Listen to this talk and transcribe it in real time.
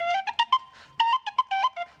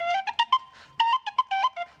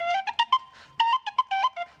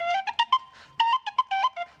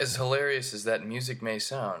As hilarious as that music may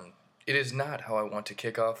sound, it is not how I want to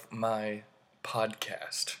kick off my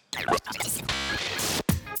podcast.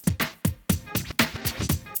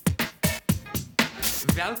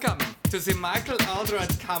 Welcome to the Michael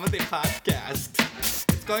Aldred Comedy Podcast.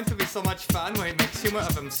 It's going to be so much fun where he makes humor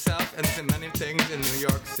of himself and the many things in New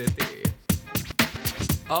York City.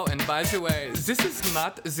 Oh, and by the way, this is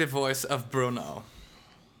not the voice of Bruno.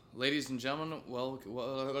 Ladies and gentlemen,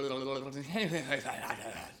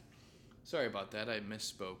 sorry about that, I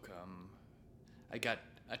misspoke. I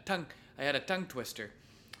had a tongue twister.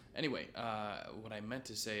 Anyway, what I meant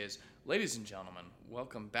to say is, ladies and gentlemen,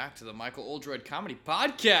 welcome back to the Michael Aldred Comedy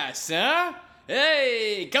Podcast, huh?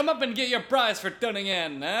 Hey, come up and get your prize for tuning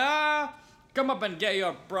in, huh? Come up and get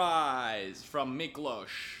your prize from Miklos.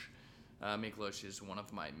 Miklos is one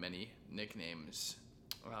of my many nicknames.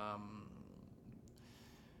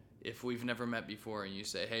 If we've never met before and you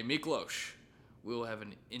say, hey, Miklos, we will have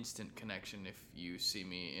an instant connection if you see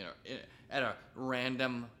me at a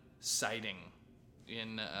random sighting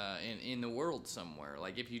in the world somewhere.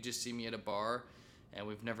 Like if you just see me at a bar and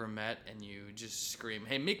we've never met and you just scream,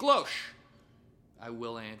 hey, Miklos, I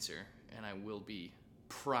will answer and I will be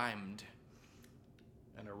primed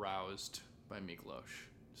and aroused by Miklos.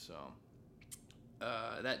 So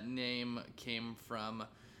that name came from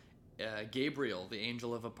Gabriel, the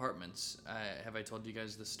angel of apartments. Have I told you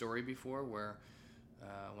guys the story before where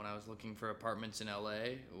when I was looking for apartments in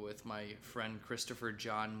LA with my friend Christopher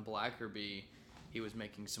John Blackerby, he was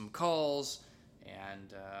making some calls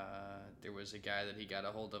and there was a guy that he got a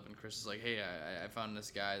hold of and Chris was like, hey, I found this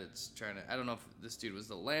guy that's trying to, I don't know if this dude was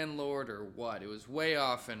the landlord or what. It was way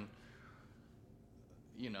off in,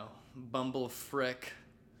 Bumble Frick,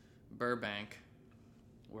 Burbank,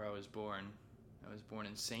 where I was born. I was born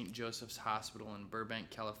in St. Joseph's Hospital in Burbank,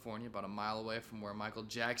 California, about a mile away from where Michael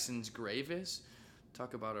Jackson's grave is.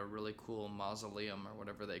 Talk about a really cool mausoleum or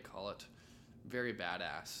whatever they call it. Very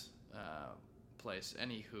badass place.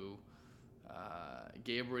 Anywho,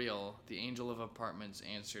 Gabriel, the angel of apartments,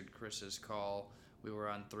 answered Chris's call. We were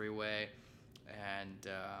on three-way, and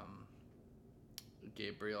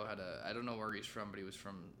Gabriel had I don't know where he's from, but he was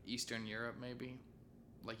from Eastern Europe, maybe?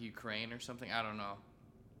 Like Ukraine or something? I don't know.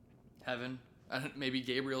 Heaven? Maybe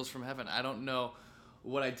Gabriel's from heaven. I don't know.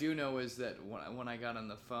 What I do know is that when I got on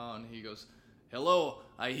the phone, he goes, hello,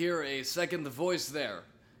 I hear a second voice there.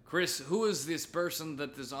 Chris, who is this person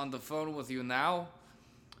that is on the phone with you now?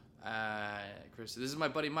 Chris, this is my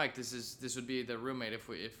buddy Mike. This would be the roommate if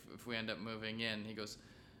we end up moving in. He goes,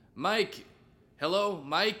 Mike, hello,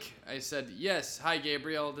 Mike? I said, yes, hi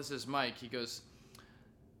Gabriel, this is Mike. He goes,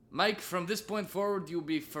 Mike, from this point forward, you'll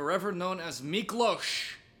be forever known as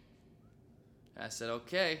Miklos. I said,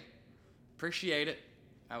 okay, appreciate it.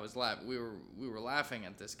 I was laughing. We were laughing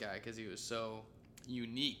at this guy because he was so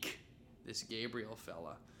unique, this Gabriel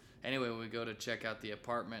fella. Anyway, we go to check out the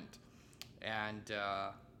apartment, and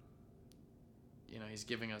he's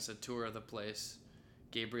giving us a tour of the place.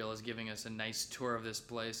 Gabriel is giving us a nice tour of this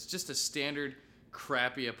place. Just a standard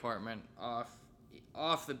crappy apartment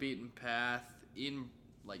off the beaten path in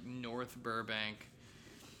like North Burbank,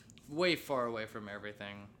 way far away from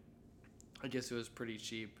everything. I guess it was pretty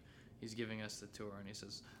cheap. He's giving us the tour, and he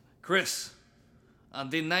says, Chris, on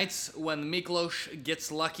the nights when Miklos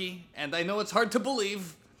gets lucky, and I know it's hard to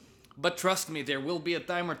believe, but trust me, there will be a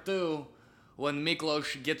time or two when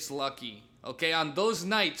Miklos gets lucky. Okay, on those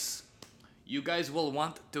nights, you guys will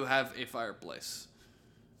want to have a fireplace,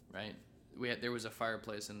 right? There was a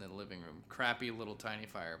fireplace in the living room, crappy little tiny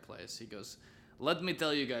fireplace. He goes, let me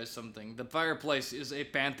tell you guys something. The fireplace is a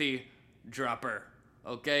panty dropper,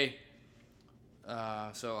 okay?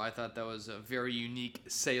 So I thought that was a very unique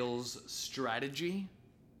sales strategy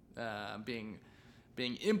being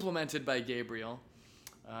implemented by Gabriel.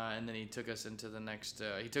 And then he took us into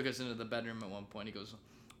the bedroom at one point. He goes,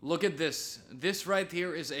 look at this. This right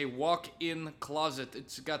here is a walk-in closet.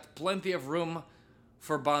 It's got plenty of room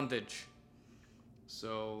for bondage.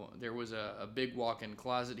 So there was a big walk-in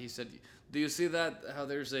closet. He said, do you see that? How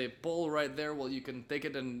there's a pole right there? Well, you can take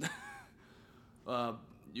it and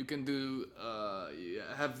you can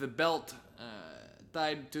have the belt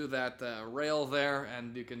tied to that rail there,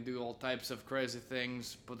 and you can do all types of crazy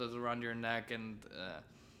things, put it around your neck and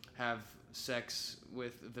have sex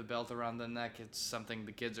with the belt around the neck. It's something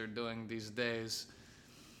the kids are doing these days.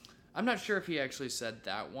 I'm not sure if he actually said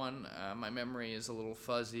that one. My memory is a little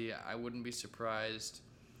fuzzy. I wouldn't be surprised.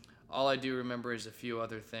 All I do remember is a few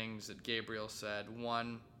other things that Gabriel said.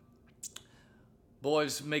 One,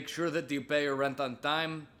 boys, make sure that you pay your rent on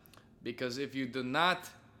time, because if you do not,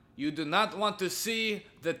 you do not want to see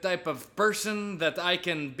the type of person that I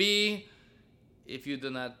can be if you do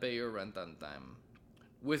not pay your rent on time.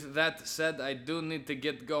 With that said, I do need to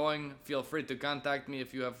get going. Feel free to contact me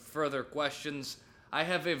if you have further questions. I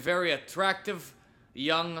have a very attractive,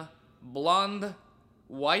 young, blonde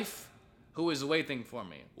wife who is waiting for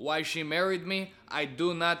me. Why she married me, I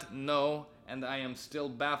do not know, and I am still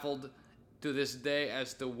baffled to this day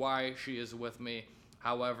as to why she is with me.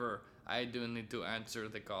 However, I do need to answer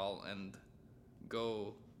the call and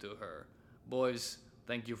go to her. Boys,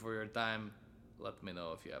 thank you for your time. Let me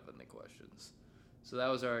know if you have any questions. So that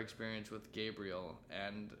was our experience with Gabriel,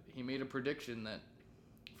 and he made a prediction that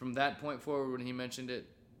from that point forward, when he mentioned it,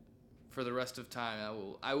 for the rest of time,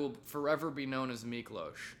 I will forever be known as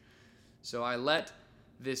Miklos. So I let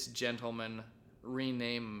this gentleman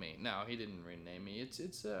rename me. No, he didn't rename me.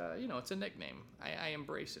 It's a nickname. I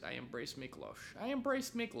embrace it. I embrace Miklos. I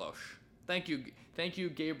embraced Miklos. Thank you,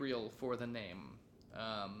 Gabriel, for the name.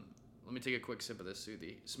 Let me take a quick sip of this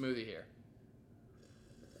smoothie here.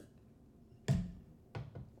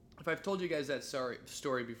 If I've told you guys that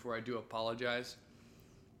story before, I do apologize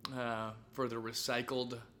for the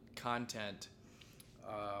recycled content.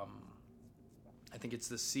 I think it's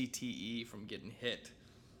the CTE from getting hit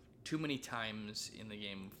too many times in the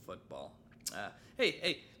game of football.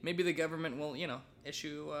 Hey, maybe the government will,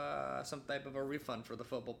 issue some type of a refund for the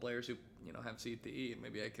football players who, have CTE.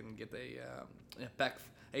 Maybe I can get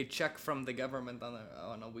a check from the government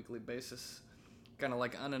on a weekly basis. Kind of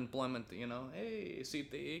like unemployment, Hey,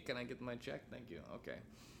 CTE, can I get my check? Thank you. Okay.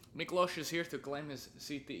 Miklos is here to claim his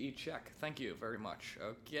CTE check. Thank you very much.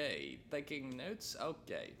 Okay. Taking notes?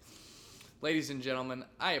 Okay. Ladies and gentlemen,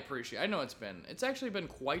 I know it's actually been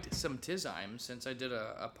quite some time since I did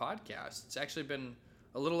a podcast. It's actually been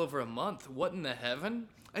a little over a month. What in the heaven?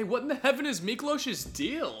 Hey, what in the heaven is Miklos's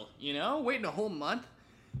deal? Waiting a whole month?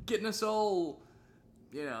 Getting us all,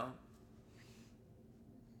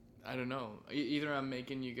 I don't know. Either I'm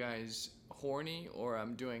making you guys horny or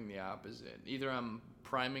I'm doing the opposite. Either I'm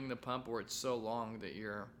priming the pump or it's so long that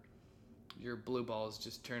your blue balls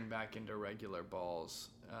just turn back into regular balls.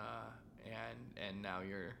 And now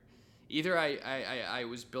you're... Either I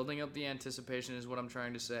was building up the anticipation is what I'm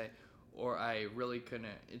trying to say, or I really couldn't.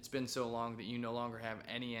 It's been so long that you no longer have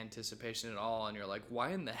any anticipation at all, and you're like,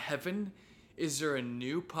 why in the heaven is there a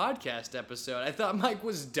new podcast episode? I thought Mike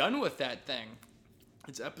was done with that thing.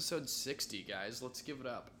 It's episode 60, guys. Let's give it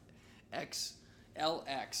up.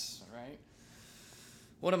 XLX, right?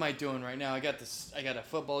 What am I doing right now? I got a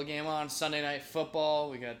football game on, Sunday Night Football.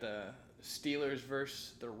 We got the Steelers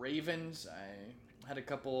versus the Ravens. I had a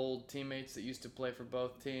couple old teammates that used to play for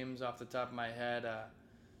both teams. Off the top of my head,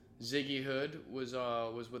 Ziggy Hood was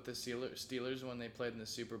with the Steelers when they played in the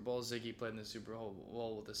Super Bowl. Ziggy played in the Super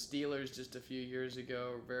Bowl with the Steelers just a few years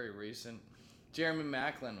ago, very recent. Jeremy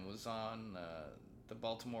Maclin was on the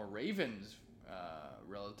Baltimore Ravens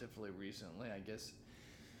relatively recently, I guess.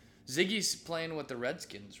 Ziggy's playing with the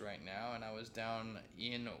Redskins right now, and I was down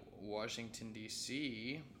in Washington,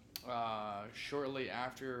 D.C., shortly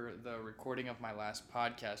after the recording of my last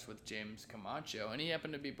podcast with James Camacho, and he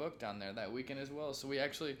happened to be booked down there that weekend as well. So we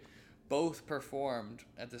actually both performed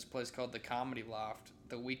at this place called the Comedy Loft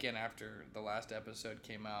the weekend after the last episode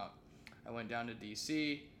came out. I went down to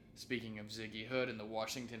D.C., speaking of Ziggy Hood and the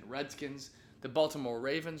Washington Redskins. The Baltimore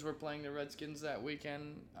Ravens were playing the Redskins that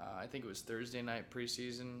weekend. I think it was Thursday night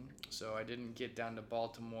preseason, so I didn't get down to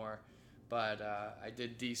Baltimore. But I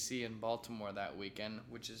did D.C. and Baltimore that weekend,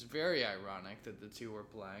 which is very ironic that the two were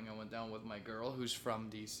playing. I went down with my girl, who's from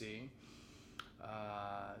D.C.,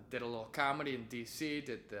 did a little comedy in D.C.,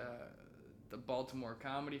 did the Baltimore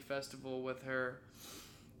Comedy Festival with her.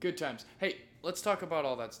 Good times. Hey, let's talk about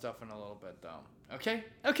all that stuff in a little bit, though. Okay,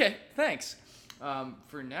 thanks.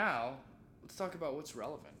 For now, let's talk about what's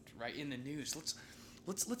relevant, right, in the news.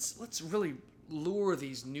 Let's really lure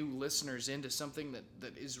these new listeners into something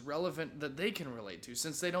that is relevant, that they can relate to.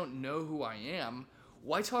 Since they don't know who I am,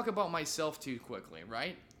 why talk about myself too quickly,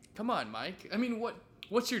 right? Come on, Mike. I mean,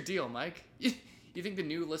 what's your deal, Mike? You think the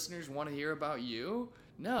new listeners want to hear about you?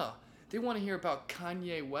 No, they want to hear about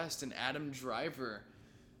Kanye West and Adam Driver,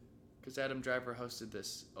 because Adam Driver hosted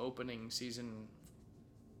this opening season.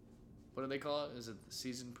 What do they call it? Is it the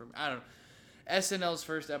season premiere? I don't know. SNL's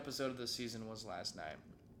first episode of the season was last night.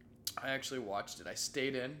 I actually watched it. I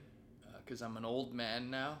stayed in because I'm an old man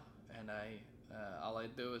now, and all I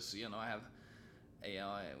do is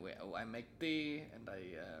I make tea and I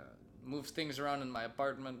move things around in my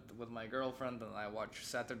apartment with my girlfriend, and I watch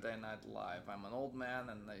Saturday Night Live. I'm an old man,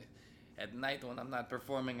 and at night when I'm not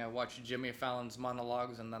performing, I watch Jimmy Fallon's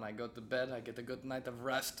monologues, and then I go to bed. I get a good night of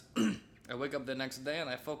rest. I wake up the next day and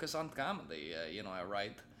I focus on comedy. I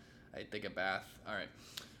write, I take a bath. All right.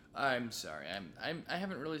 I'm sorry. I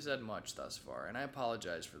haven't really said much thus far, and I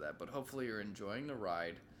apologize for that. But hopefully you're enjoying the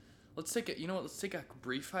ride. Let's take a let's take a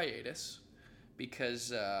brief hiatus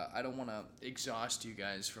because I don't want to exhaust you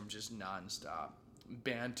guys from just nonstop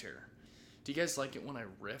banter. Do you guys like it when I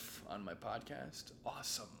riff on my podcast?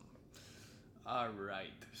 Awesome. All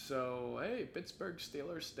right. So, hey, Pittsburgh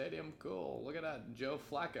Steelers Stadium, cool. Look at that, Joe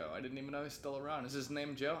Flacco. I didn't even know he's still around. Is his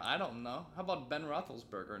name Joe? I don't know. How about Ben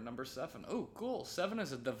Roethlisberger, number 7? Oh, cool. 7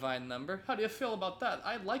 is a divine number. How do you feel about that?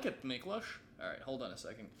 I like it, Miklos. All right, hold on a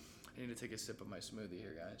second. I need to take a sip of my smoothie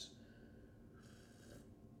here, guys.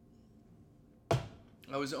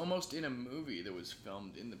 I was almost in a movie that was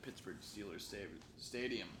filmed in the Pittsburgh Steelers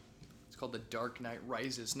Stadium. It's called The Dark Knight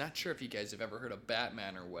Rises. Not sure if you guys have ever heard of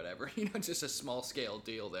Batman or whatever. Just a small scale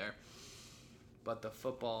deal there. But the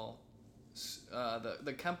football,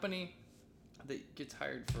 the company that gets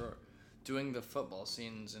hired for doing the football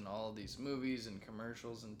scenes in all of these movies and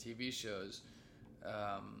commercials and TV shows,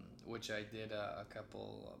 which I did a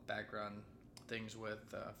couple background things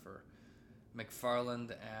with for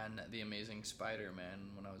McFarland and The Amazing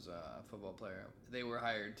Spider-Man when I was a football player. They were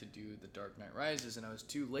hired to do The Dark Knight Rises, and I was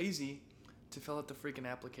too lazy to fill out the freaking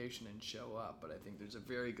application and show up. But I think there's a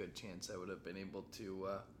very good chance I would have been able to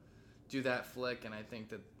do that flick, and I think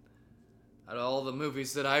that out of all the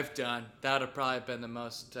movies that I've done, that would have probably been the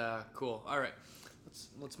most cool. All right,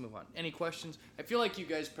 let's move on. Any questions? I feel like you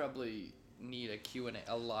guys probably need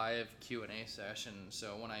a live Q&A session,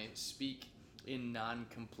 so when I speak in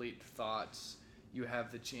non-complete thoughts, you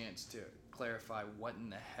have the chance to clarify what in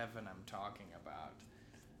the heaven I'm talking about.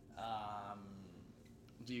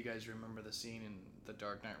 Do you guys remember the scene in The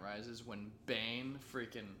Dark Knight Rises when Bane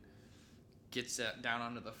freaking gets down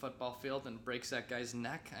onto the football field and breaks that guy's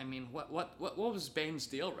neck? I mean, what was Bane's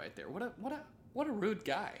deal right there? What a rude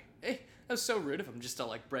guy. Hey, that was so rude of him just to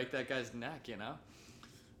like break that guy's neck, All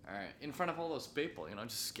right, in front of all those people,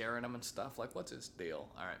 just scaring them and stuff. Like, what's his deal?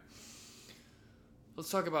 All right. Let's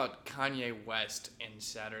talk about Kanye West in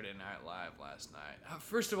Saturday Night Live last night.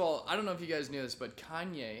 First of all, I don't know if you guys knew this, but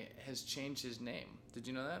Kanye has changed his name. Did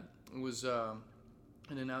you know that? It was an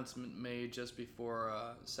announcement made just before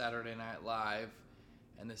Saturday Night Live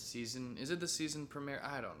and the season. Is it the season premiere?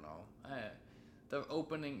 I don't know. The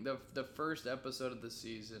opening, the first episode of the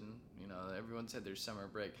season, everyone's had their summer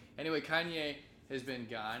break. Anyway, Kanye has been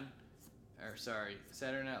gone.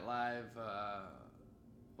 Saturday Night Live...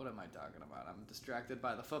 what am I talking about? I'm distracted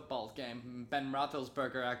by the football game. Ben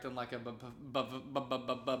Roethlisberger acting like a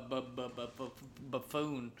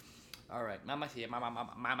buffoon. All right, mama see it. My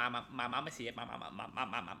mama see it. My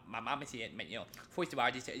mama see it. First of all,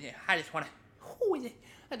 I just want to.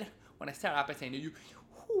 When I start off by saying you,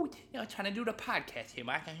 trying to do the podcast here,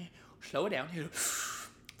 Mike. Slow it down.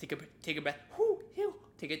 Take a breath.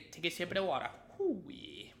 Take a sip of the water.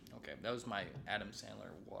 Okay, that was my Adam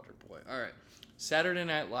Sandler water boy. All right. Saturday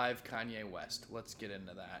Night Live, Kanye West. Let's get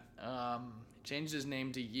into that. Changed his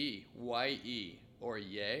name to Ye. Y-E. Or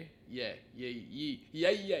Ye. Yeah. Ye.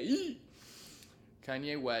 Yeah.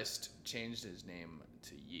 Kanye West changed his name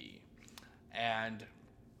to Ye. And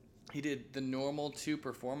he did the normal 2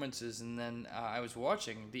 performances, and then I was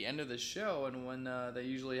watching the end of the show, and when they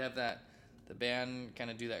usually have the band kind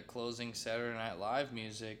of do that closing Saturday Night Live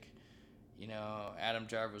music, Adam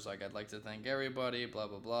Driver was like, I'd like to thank everybody, blah,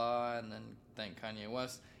 blah, blah, and then thank Kanye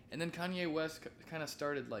West. And then Kanye West kind of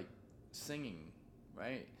started, singing,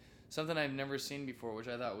 right? Something I've never seen before, which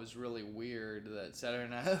I thought was really weird, that Saturday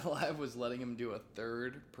Night Live was letting him do a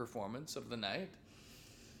 3rd performance of the night.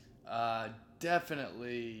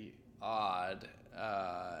 Definitely odd.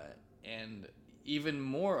 And even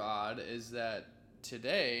more odd is that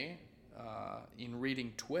today, in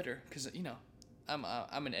reading Twitter, because, I'm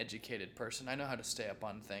an educated person. I know how to stay up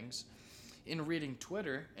on things. In reading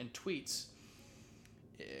Twitter and tweets,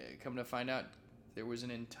 come to find out there was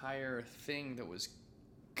an entire thing that was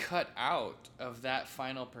cut out of that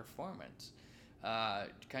final performance.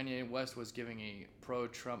 Kanye West was giving a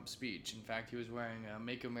pro-Trump speech. In fact, he was wearing a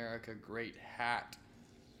Make America Great hat.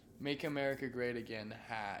 Make America Great Again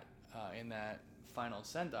hat in that final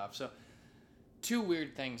send-off. So, 2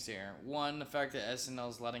 weird things here. One, the fact that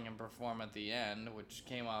SNL's letting him perform at the end, which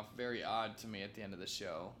came off very odd to me at the end of the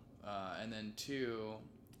show. And then 2,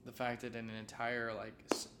 the fact that an entire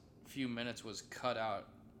few minutes was cut out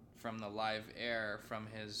from the live air from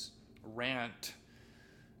his rant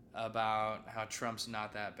about how Trump's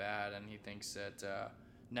not that bad, and he thinks that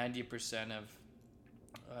 90% of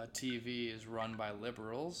TV is run by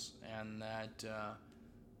liberals, and that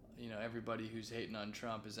everybody who's hating on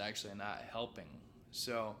Trump is actually not helping.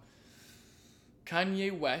 So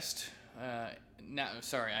Kanye West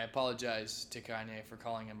Sorry, I apologize to Kanye for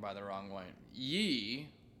calling him by the wrong way. Ye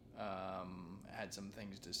had some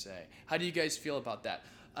things to say. How do you guys feel about that?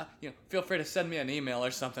 Feel free to send me an email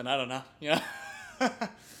or something. I don't know.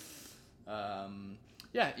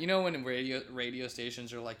 Yeah, when radio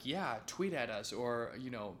stations are like, yeah, tweet at us, or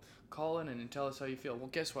call in and tell us how you feel. Well,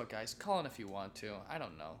 guess what, guys? Call in if you want to. I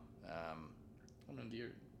don't know.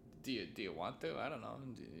 Do you want to? I don't know.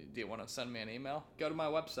 Do you want to send me an email? Go to my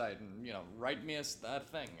website and write me a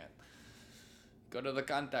thing. Go to the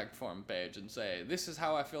contact form page and say, this is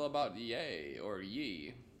how I feel about yay or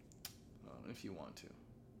ye. If you want to.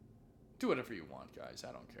 Do whatever you want, guys.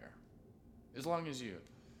 I don't care. As long as you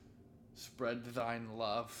spread thine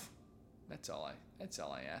love. That's all I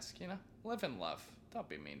ask, Live in love. Don't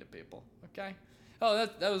be mean to people, okay? Oh,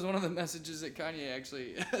 that was one of the messages that Kanye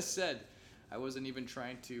actually said. I wasn't even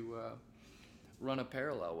trying to run a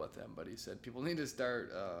parallel with him, but he said people need to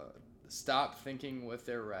stop thinking with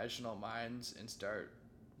their rational minds and start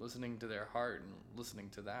listening to their heart and listening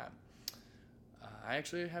to that. I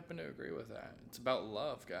actually happen to agree with that. It's about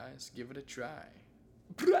love, guys. Give it a try.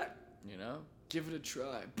 Give it a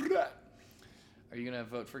try. Are you going to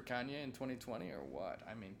vote for Kanye in 2020 or what?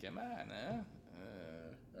 I mean, come on,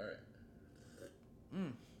 all right.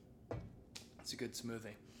 It's a good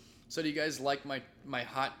smoothie. So do you guys like my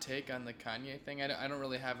hot take on the Kanye thing? I don't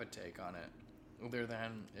really have a take on it, other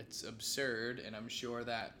than it's absurd, and I'm sure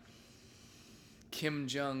that Kim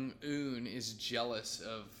Jong-un is jealous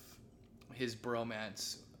of his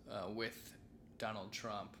bromance with Donald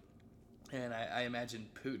Trump. And I imagine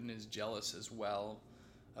Putin is jealous as well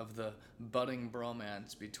of the budding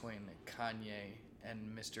bromance between Kanye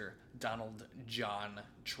and Mr. Donald John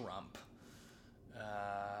Trump.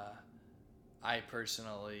 I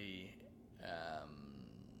personally,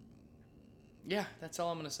 that's all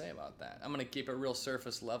I'm going to say about that. I'm going to keep it real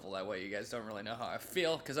surface level. That way you guys don't really know how I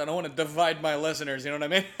feel, because I don't want to divide my listeners, you know what I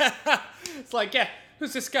mean? It's like,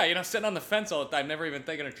 who's this guy? Sitting on the fence all the time, never even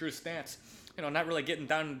taking a true stance. Not really getting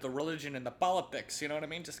down to the religion and the politics, you know what I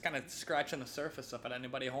mean? Just kind of scratching the surface of it.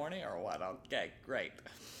 Anybody horny or what? Okay, great.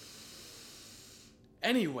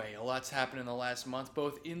 Anyway, a lot's happened in the last month,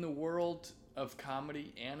 both in the world of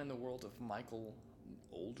comedy and in the world of Michael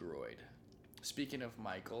Oldroyd. Speaking of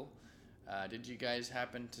Michael, did you guys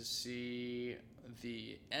happen to see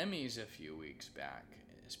the Emmys a few weeks back?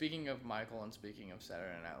 Speaking of Michael and speaking of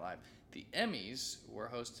Saturday Night Live, the Emmys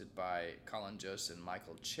were hosted by Colin Jost and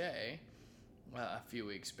Michael Che a few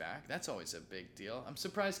weeks back. That's always a big deal. I'm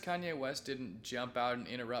surprised Kanye West didn't jump out and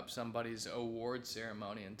interrupt somebody's award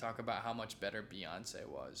ceremony and talk about how much better Beyonce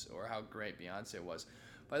was, or how great Beyonce was.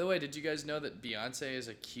 By the way, did you guys know that Beyonce is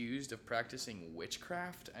accused of practicing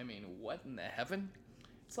witchcraft? I mean, what in the heaven?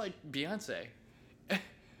 It's like, Beyonce,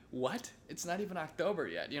 what? It's not even October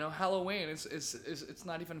yet. Halloween, it's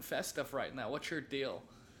not even festive right now. What's your deal?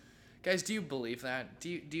 Guys, do you believe that? Do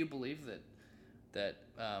you believe that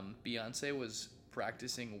Beyonce was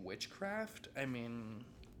practicing witchcraft? I mean,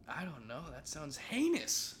 I don't know. That sounds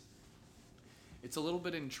heinous. It's a little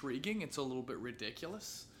bit intriguing. It's a little bit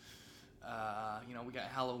ridiculous. We got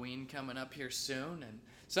Halloween coming up here soon, and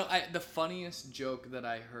so the funniest joke that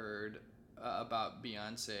I heard about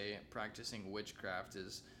Beyonce practicing witchcraft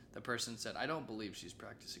is the person said, "I don't believe she's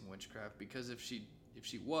practicing witchcraft, because if she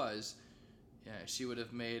was, she would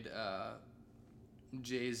have made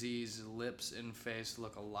Jay-Z's lips and face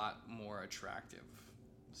look a lot more attractive."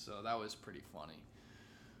 So that was pretty funny.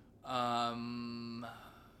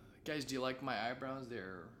 Guys, do you like my eyebrows?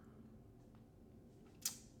 They're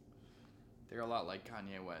a lot like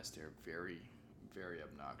Kanye West. They're very, very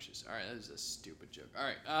obnoxious. All right, that is a stupid joke. All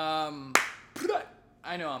right,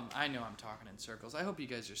 I know I'm talking in circles. I hope you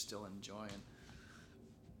guys are still enjoying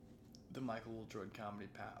the Michael Oldroyd Comedy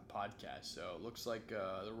Podcast. So it looks like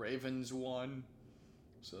the Ravens won,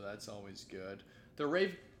 so that's always good.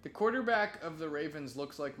 The quarterback of the Ravens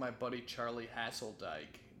looks like my buddy Charlie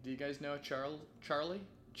Hasseldyke. Do you guys know Charlie?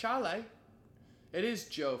 Charlie? It is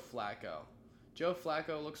Joe Flacco. Joe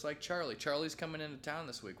Flacco looks like Charlie. Charlie's coming into town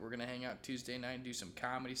this week. We're going to hang out Tuesday night and do some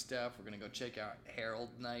comedy stuff. We're going to go check out Harold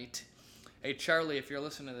Night. Hey, Charlie, if you're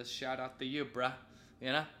listening to this, shout out to you, bruh.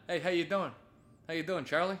 Hey, how you doing? How you doing,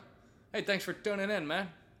 Charlie? Hey, thanks for tuning in, man.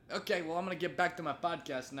 Okay, well, I'm going to get back to my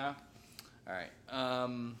podcast now. All right.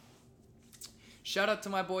 Shout out to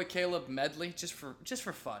my boy Caleb Medley, just for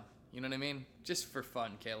fun. You know what I mean? Just for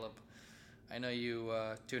fun, Caleb. I know you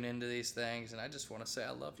tune into these things, and I just want to say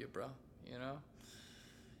I love you, bro.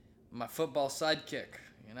 My football sidekick,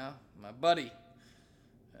 my buddy.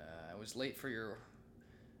 I was late for your.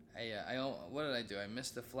 What did I do? I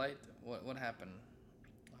missed the flight. What happened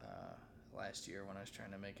last year when I was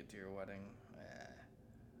trying to make it to your wedding.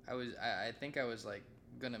 I think I was like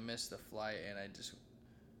gonna miss the flight, and I just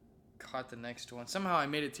caught the next one. Somehow I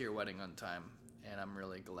made it to your wedding on time, and I'm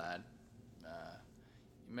really glad.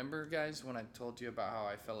 Remember, guys, when I told you about how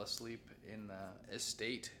I fell asleep in the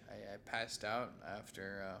estate? I passed out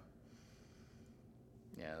after.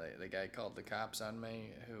 The guy called the cops on me,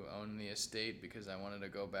 who owned the estate, because I wanted to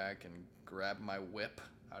go back and grab my whip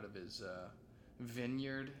out of his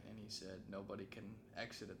vineyard, and he said nobody can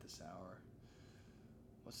exit at this hour.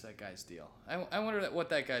 What's that guy's deal? I wonder what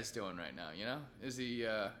that guy's doing right now. You know, is he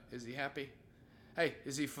happy? Hey,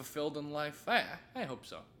 is he fulfilled in life? I hope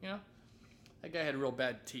so. You know, that guy had real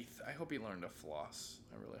bad teeth. I hope he learned to floss.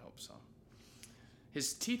 I really hope so.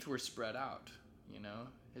 His teeth were spread out. You know,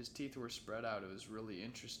 his teeth were spread out. It was really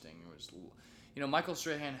interesting. It was, you know, Michael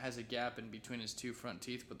Strahan has a gap in between his two front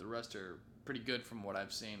teeth, but the rest are pretty good from what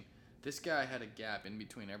I've seen. This guy had a gap in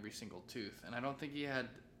between every single tooth, and I don't think he had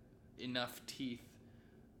enough teeth,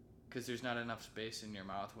 because there's not enough space in your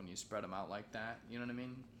mouth when you spread them out like that. You know what I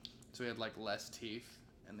mean? So he had like less teeth,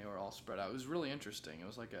 and they were all spread out. It was really interesting. It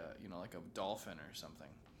was like like a dolphin or something.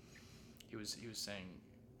 He was saying,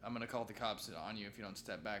 "I'm gonna call the cops on you if you don't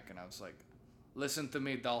step back," and I was like, "Listen to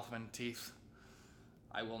me, dolphin teeth.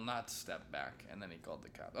 I will not step back." And then he called the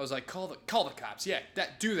cops. I was like, call the cops. Yeah,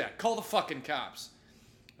 do that. Call the fucking cops.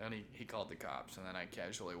 And he called the cops, and then I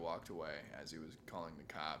casually walked away as he was calling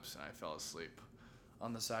the cops, and I fell asleep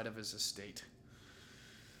on the side of his estate.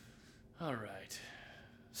 All right.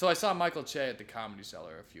 So I saw Michael Che at the Comedy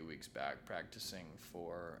Cellar a few weeks back practicing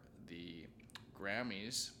for the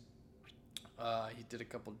Grammys. He did a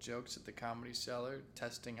couple jokes at the Comedy Cellar,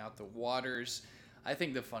 testing out the waters. I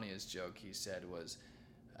think the funniest joke he said was,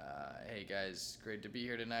 "Hey guys, great to be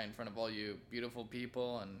here tonight in front of all you beautiful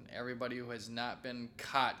people and everybody who has not been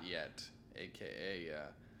caught yet," aka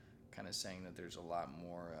kind of saying that there's a lot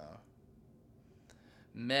more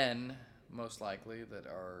men, most likely, that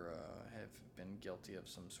have been guilty of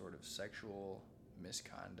some sort of sexual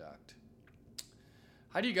misconduct.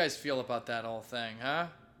 How do you guys feel about that whole thing, huh?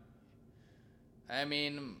 I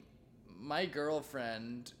mean, my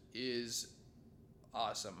girlfriend is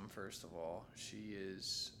awesome. First of all,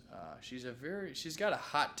 she's got a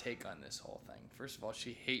hot take on this whole thing. First of all,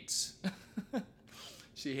 she hates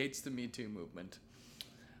the Me Too movement.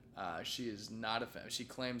 She is not she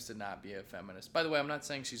claims to not be a feminist. By the way, I'm not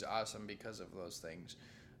saying she's awesome because of those things.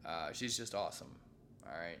 She's just awesome.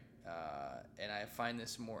 All right. And I find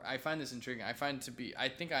this intriguing. I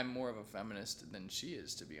think I'm more of a feminist than she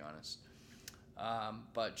is, to be honest.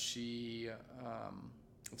 But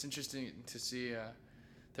it's interesting to see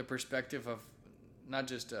the perspective of not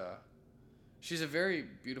just, she's a very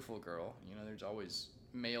beautiful girl. You know, there's always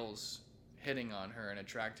males hitting on her and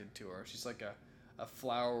attracted to her. She's like a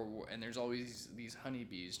flower, and there's always these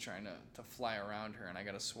honeybees trying to fly around her, and I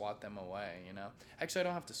gotta swat them away, you know? Actually, I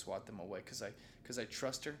don't have to swat them away because I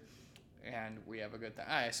trust her, and we have a good time.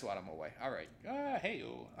 I swat them away. All right.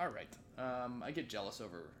 Hey-o. All right. I get jealous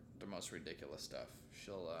over the most ridiculous stuff.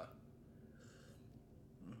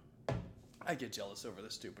 I get jealous over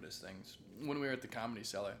the stupidest things. When we were at the Comedy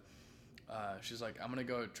Cellar, she's like, "I'm gonna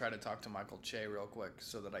go try to talk to Michael Che real quick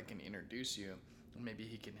so that I can introduce you, and maybe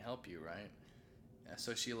he can help you, right?"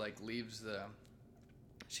 So she leaves the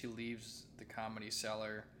Comedy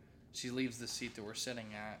Cellar. She leaves the seat that we're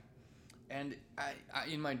sitting at, and I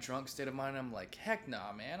in my drunk state of mind, I'm like, "Heck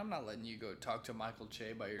nah, man! I'm not letting you go talk to Michael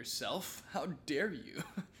Che by yourself. How dare you?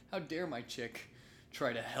 How dare my chick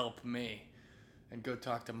try to help me and go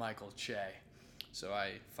talk to Michael Che?" So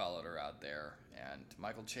I followed her out there, and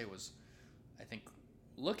Michael Che was, I think,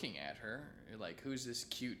 looking at her like, "Who's this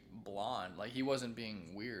cute blonde?" Like, he wasn't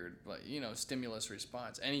being weird, but, you know, stimulus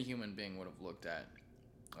response. Any human being would have looked at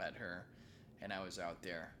her, and I was out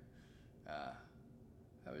there.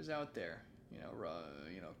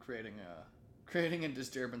 You know, creating a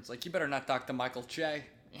disturbance. Like, "You better not talk to Michael Che."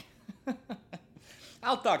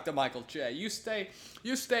 "I'll talk to Michael Che. You stay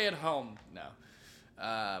at home." No.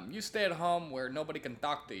 "You stay at home where nobody can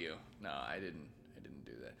talk to you." No, I didn't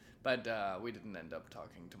do that. But we didn't end up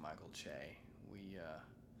talking to Michael Che.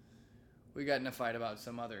 We got in a fight about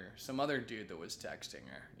some other dude that was texting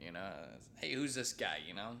her. You know, "Hey, who's this guy?"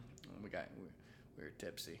 You know, we were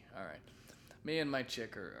tipsy. All right, me and my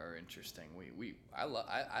chick are interesting.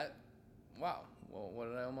 Wow. Well, what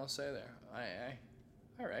did I almost say there?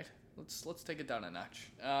 All right. Let's take it down a notch.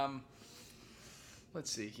 Let's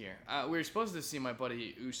see here. We were supposed to see my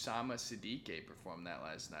buddy Usama Siddiqui perform that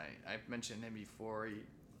last night. I've mentioned him before. He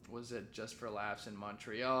was at Just for Laughs in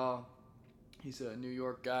Montreal. He's a New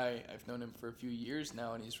York guy. I've known him for a few years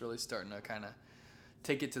now, and he's really starting to kind of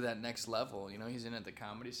take it to that next level. You know, he's in at the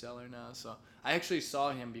Comedy Cellar now. So I actually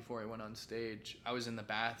saw him before he went on stage. I was in the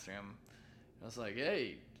bathroom. I was like,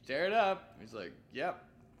 hey, tear it up. He's like, yep.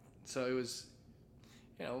 So it was,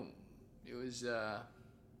 you know, it was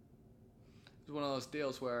one of those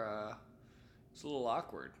deals where it's a little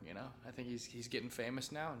awkward, you know. I think he's getting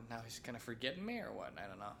famous now, and now he's kind of forgetting me or what? I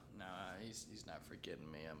don't know. No, he's not forgetting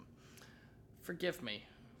me. Forgive me.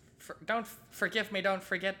 Don't forgive me. Don't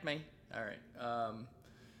forget me. All right.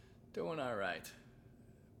 Doing all right.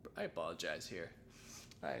 I apologize here.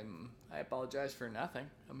 I apologize for nothing.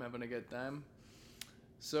 I'm having a good time.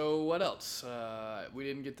 So what else? We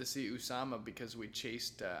didn't get to see Usama because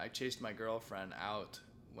I chased my girlfriend out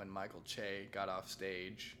when Michael Che got off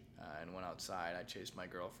stage and went outside. I chased my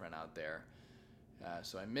girlfriend out there.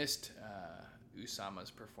 So I missed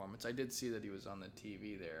Usama's performance. I did see that he was on the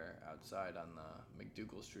TV there outside on the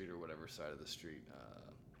McDougal Street or whatever side of the street.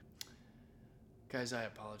 Guys, I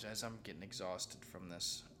apologize. I'm getting exhausted from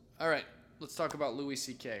this. All right, let's talk about Louis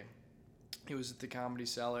C.K. He was at the Comedy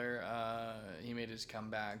Cellar. He made his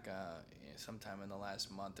comeback sometime in the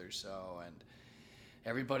last month or so, and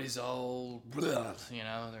everybody's all, you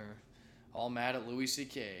know, they're all mad at Louis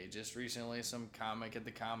C.K. Just recently, some comic at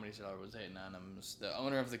the Comedy Cellar was hating on him. The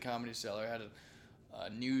owner of the Comedy Cellar had a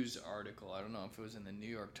news article, I don't know if it was in the New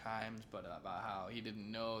York Times, but about how he didn't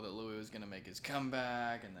know that Louis was going to make his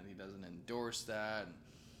comeback and that he doesn't endorse that. And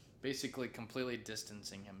basically completely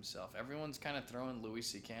distancing himself. Everyone's kind of throwing Louis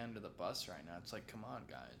C.K. under the bus right now. It's like, come on,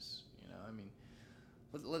 guys. You know, I mean,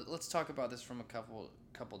 let's talk about this from a couple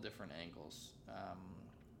different angles.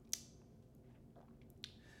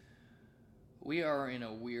 We are in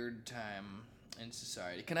a weird time in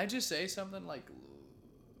society. Can I just say something? Like,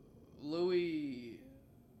 Louis...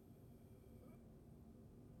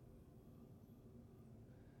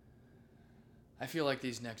 I feel like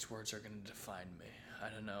these next words are going to define me. I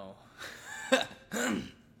don't know.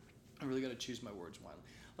 I really got to choose my words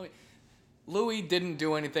wisely. Louis didn't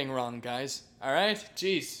do anything wrong, guys. All right?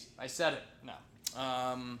 Jeez, I said it. No.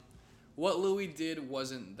 What Louis did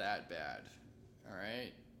wasn't that bad. All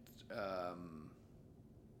right?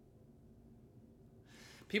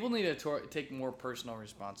 People need to take more personal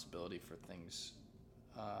responsibility for things.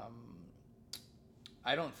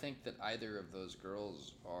 I don't think that either of those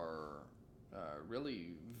girls are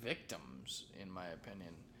really victims, in my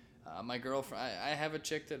opinion. My girlfriend, I have a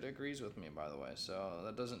chick that agrees with me, by the way, so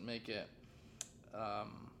that doesn't make it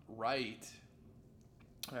right.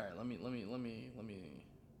 All right, let me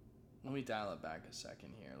dial it back a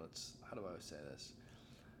second here. How do I say this?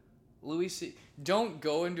 Louis C. Don't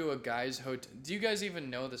go into a guy's hotel. Do you guys even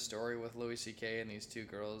know the story with Louis C.K. and these two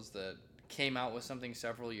girls that came out with something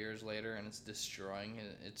several years later, and it's destroying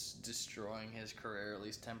his career, at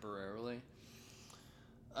least temporarily?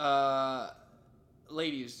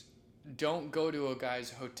 Ladies, don't go to a guy's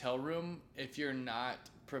hotel room if you're not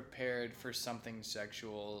prepared for something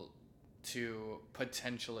sexual to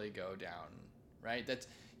potentially go down, right?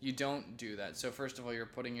 You don't do that. So first of all, you're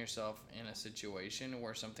putting yourself in a situation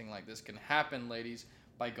where something like this can happen, ladies,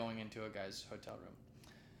 by going into a guy's hotel room.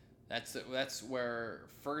 That's where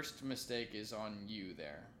first mistake is on you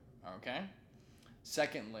there, okay?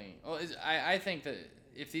 Secondly, I think that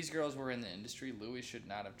if these girls were in the industry, Louis should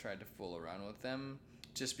not have tried to fool around with them,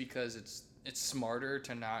 just because it's smarter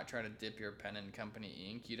to not try to dip your pen in company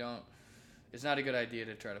ink. It's not a good idea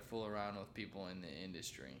to try to fool around with people in the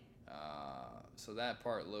industry. So that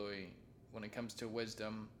part, Louis, when it comes to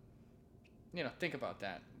wisdom, you know, think about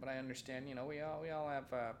that. But I understand, you know, we all have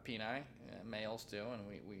peni, males too, and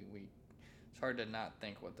we it's hard to not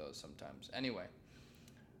think with those sometimes. Anyway,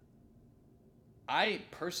 I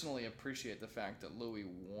personally appreciate the fact that Louis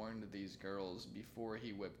warned these girls before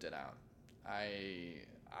he whipped it out.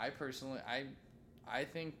 I personally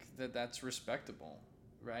think that that's respectable,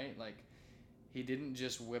 right? Like, he didn't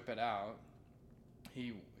just whip it out.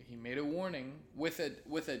 He made a warning with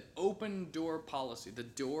an open door policy. The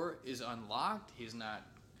door is unlocked. He's not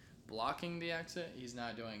blocking the exit. He's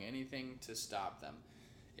not doing anything to stop them.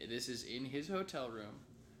 This is in his hotel room.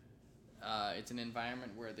 It's an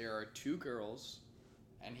environment where there are two girls,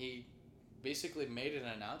 and he basically made an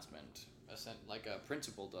announcement, like a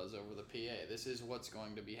principal does over the PA. This is what's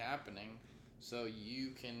going to be happening, so you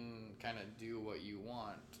can kind of do what you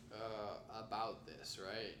want about this,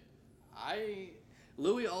 right? I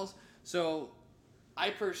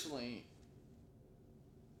personally,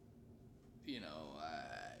 you know,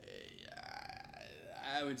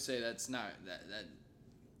 I would say that's not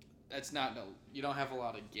you don't have a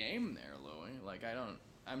lot of game there, Louis. Like,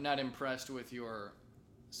 I'm not impressed with your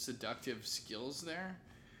seductive skills there,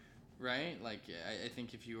 right? Like, I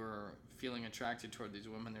think if you were feeling attracted toward these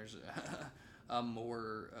women, there's a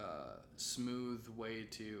more smooth way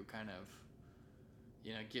to kind of,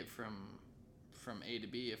 get from A to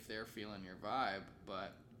B if they're feeling your vibe.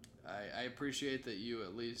 But I appreciate that you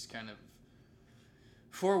at least kind of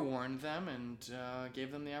forewarned them and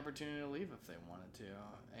gave them the opportunity to leave if they wanted to.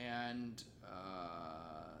 And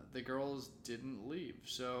the girls didn't leave.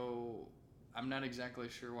 So I'm not exactly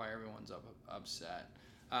sure why everyone's upset.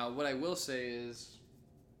 What I will say is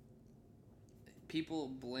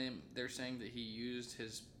they're saying that he used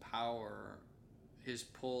his power, his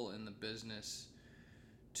pull in the business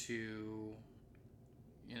to,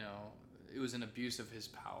 it was an abuse of his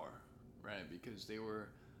power, right? Because they were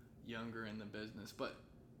younger in the business. But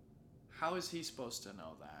how is he supposed to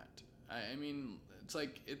know that? I mean, it's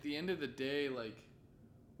like at the end of the day, like,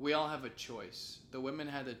 we all have a choice. The women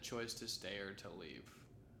had a choice to stay or to leave.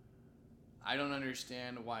 I don't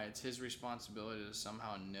understand why it's his responsibility to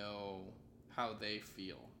somehow know how they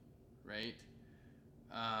feel, right?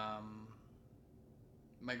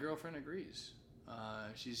 My girlfriend agrees.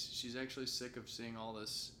 She's actually sick of seeing all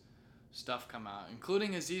this stuff come out,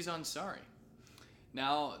 including Aziz Ansari.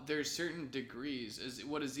 Now, there's certain degrees.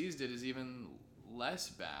 What Aziz did is even less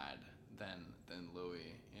bad than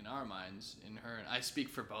Louis in our minds. In her, and I speak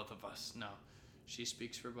for both of us. No, she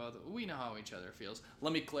speaks for both. We know how each other feels.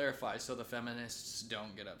 Let me clarify so the feminists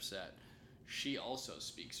don't get upset. She also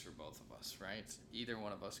speaks for both of us, right? Either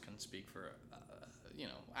one of us can speak for,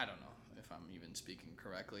 I don't know if I'm even speaking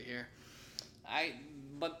correctly here.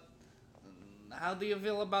 But how do you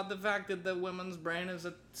feel about the fact that the woman's brain is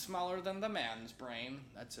smaller than the man's brain?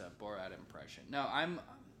 That's a Borat impression. No, I'm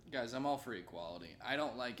all for equality. I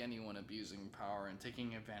don't like anyone abusing power and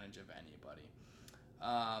taking advantage of anybody.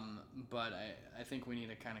 But I think we need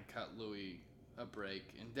to kind of cut Louis a break,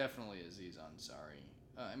 and definitely Aziz Ansari.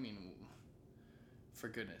 I mean, for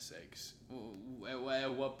goodness sakes,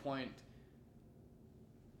 at what point?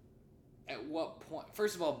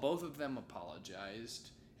 First of all, both of them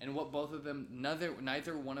apologized, and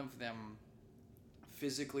neither one of them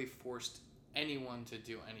physically forced anyone to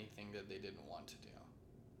do anything that they didn't want to do.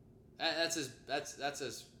 That's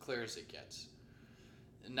as clear as it gets.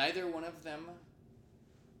 Neither one of them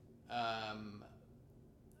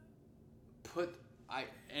put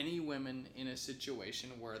any women in a situation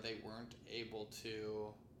where they weren't able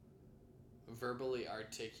to verbally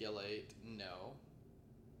articulate no.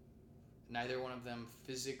 Neither one of them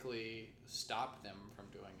physically stopped them from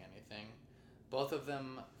doing anything. Both of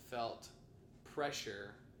them felt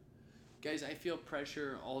pressure. Guys, I feel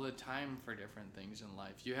pressure all the time for different things in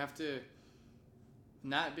life. You have to...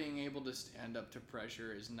 Not being able to stand up to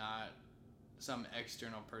pressure is not some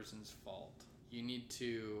external person's fault. You need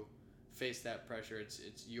to face that pressure.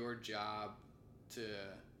 It's your job to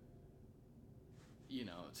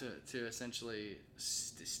essentially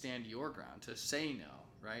stand your ground, to say no,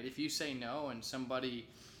 right? If you say no and somebody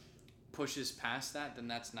pushes past that, then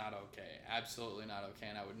that's not okay. Absolutely not okay.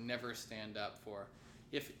 And I would never stand up for...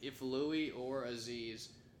 If Louis or Aziz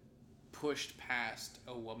pushed past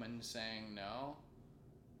a woman saying no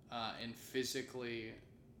and physically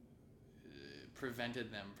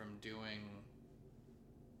prevented them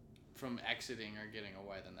from exiting or getting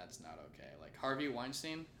away, then that's not okay. Like Harvey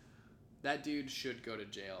Weinstein, that dude should go to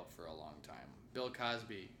jail for a long time. Bill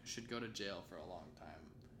Cosby should go to jail for a long time.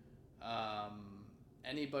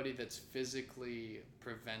 Anybody that's physically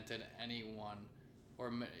prevented anyone,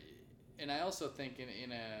 and I also think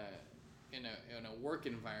in a work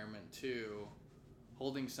environment too,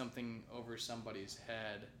 holding something over somebody's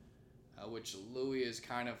head, which Louis is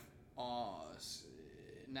kind of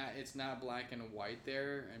it's not black and white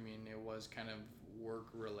there. I mean, it was kind of work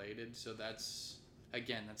related, so that's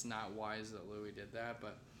not wise that Louis did that.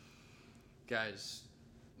 But guys,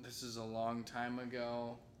 this is a long time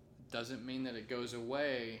ago. Doesn't mean that it goes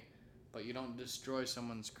away, but you don't destroy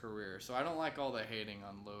someone's career. So I don't like all the hating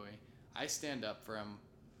on Louis. I stand up for him,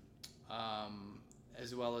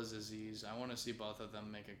 as well as Aziz. I want to see both of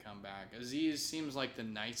them make a comeback. Aziz seems like the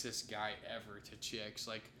nicest guy ever to chicks.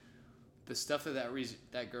 Like, the stuff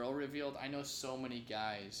that girl revealed, I know so many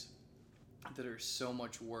guys that are so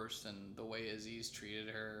much worse than the way Aziz treated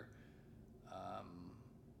her.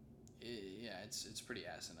 It's pretty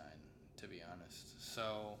asinine, to be honest.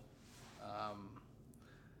 So,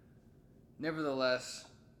 nevertheless,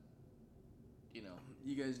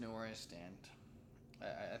 you guys know where I stand.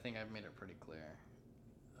 I think I've made it pretty clear.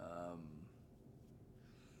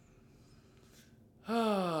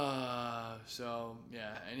 So,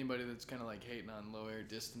 yeah, anybody that's kind of like hating on Louis or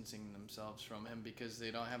distancing themselves from him because they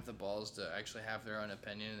don't have the balls to actually have their own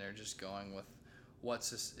opinion and they're just going with what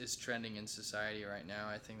is trending in society right now,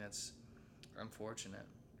 I think that's unfortunate.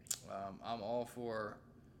 I'm all for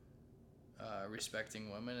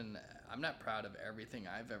respecting women, and I'm not proud of everything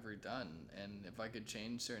I've ever done. And if I could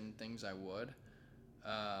change certain things, I would.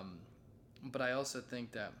 But I also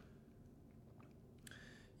think that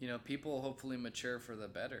people hopefully mature for the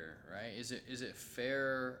better, right? Is it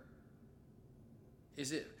fair?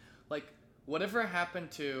 Is it like whatever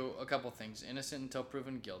happened to a couple things? Innocent until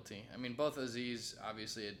proven guilty. I mean, both Aziz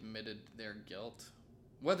obviously admitted their guilt.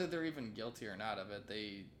 Whether they're even guilty or not of it,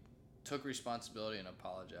 they took responsibility and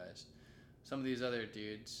apologized. Some of these other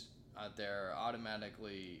dudes out there are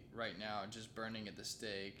automatically right now just burning at the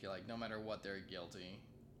stake, like no matter what, they're guilty,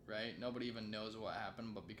 right? Nobody even knows what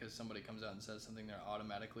happened, but because somebody comes out and says something, they're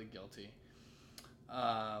automatically guilty.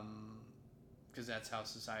 Because that's how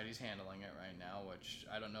society's handling it right now, which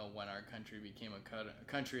I don't know when our country became a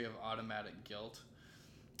country of automatic guilt.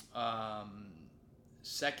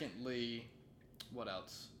 Secondly, what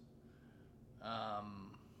else?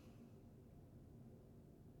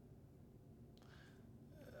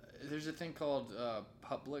 There's a thing called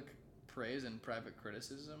public praise and private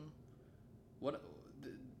criticism.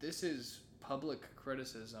 This is public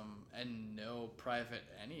criticism and no private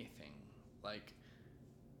anything. Like,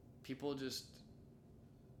 people just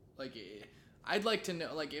like. I'd like to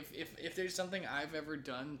know, like, if there's something I've ever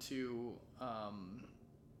done to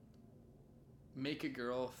make a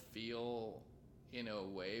girl feel in a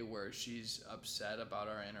way where she's upset about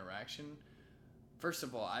our interaction. First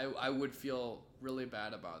of all, I would feel really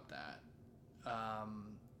bad about that.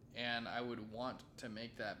 And I would want to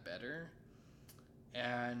make that better.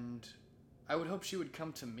 And I would hope she would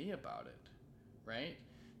come to me about it, right?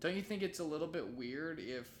 Don't you think it's a little bit weird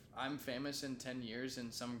if I'm famous in 10 years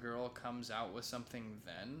and some girl comes out with something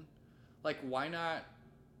then? Like, why not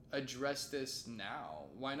address this now?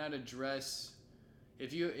 Why not address...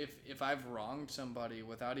 If I've wronged somebody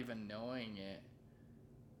without even knowing it,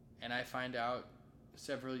 and I find out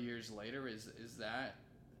several years later, is that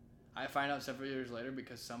I find out several years later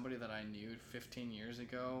because somebody that I knew 15 years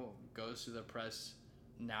ago goes to the press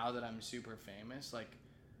now that I'm super famous? Like,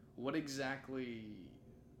 what exactly...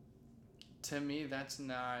 To me, that's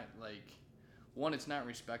not, like... One, it's not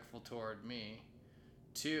respectful toward me.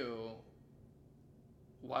 Two,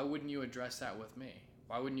 why wouldn't you address that with me?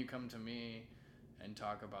 Why wouldn't you come to me and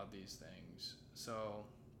talk about these things? So,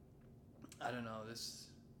 I don't know,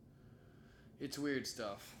 it's weird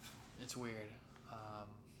stuff. It's weird.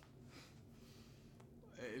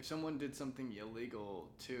 If someone did something illegal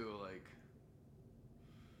too, like,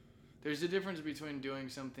 there's a difference between doing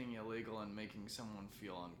something illegal and making someone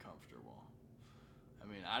feel uncomfortable. I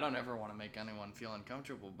mean, I don't ever want to make anyone feel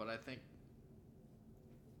uncomfortable, but I think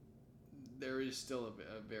there is still a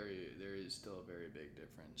very big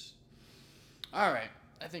difference. All right,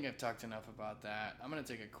 I think I've talked enough about that. I'm gonna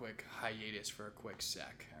take a quick hiatus for a quick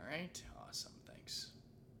sec. All right, awesome, thanks.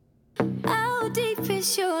 How deep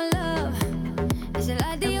is your love? Is it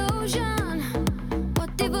like the ocean?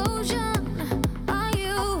 What devotion are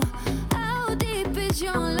you? How deep is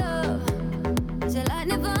your love? Is it like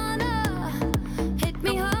Nirvana? Hit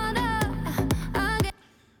me harder again.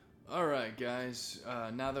 All right, guys.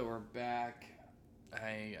 Now that we're back,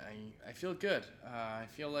 I feel good. I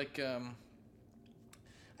feel like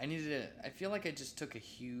I feel like I just took a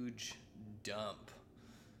huge dump,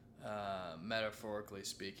 metaphorically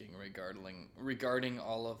speaking, regarding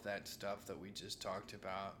all of that stuff that we just talked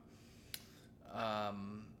about.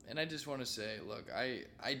 And I just want to say, look, I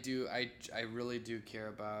really do care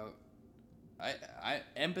about.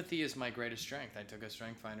 Empathy is my greatest strength. I took a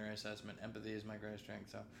Strength Finder assessment. Empathy is my greatest strength.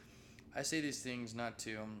 So I say these things not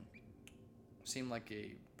to seem like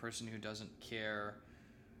a person who doesn't care.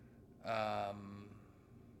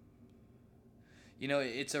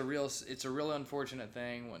 It's a real unfortunate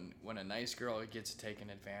thing when a nice girl gets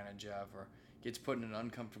taken advantage of or gets put in an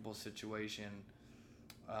uncomfortable situation.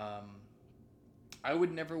 I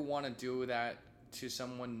would never want to do that to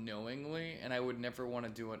someone knowingly, and I would never want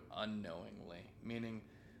to do it unknowingly. Meaning,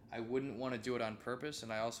 I wouldn't want to do it on purpose,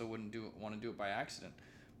 and I also wouldn't want to do it by accident.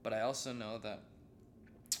 But I also know that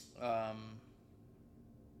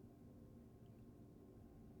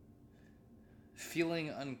feeling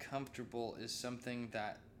uncomfortable is something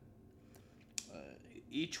that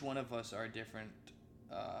each one of us are different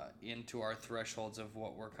into our thresholds of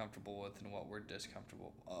what we're comfortable with and what we're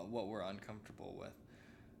what we're uncomfortable with.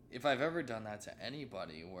 If I've ever done that to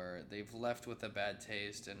anybody where they've left with a bad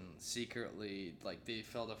taste and secretly, like, they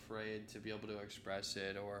felt afraid to be able to express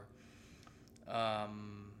it, or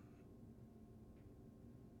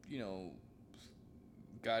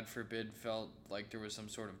God forbid, felt like there was some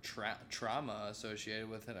sort of trauma associated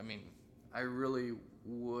with it. I mean, I really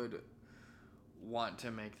would want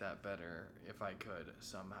to make that better if I could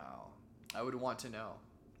somehow. I would want to know,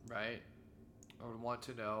 right? I would want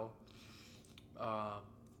to know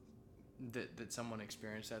that someone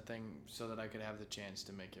experienced that thing so that I could have the chance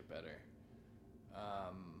to make it better.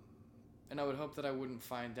 And I would hope that I wouldn't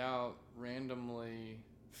find out randomly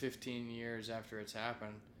 15 years after it's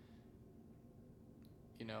happened,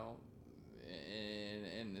 you know,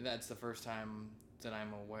 and that's the first time that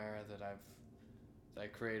I'm aware that I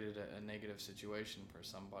created a negative situation for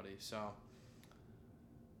somebody. So,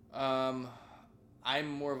 I'm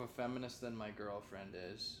more of a feminist than my girlfriend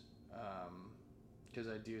is, because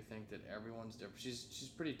I do think that everyone's different. She's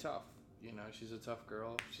pretty tough, you know. She's a tough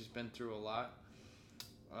girl. She's been through a lot.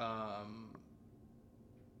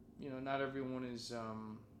 You know, not everyone is.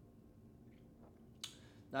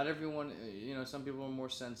 Not everyone, you know. Some people are more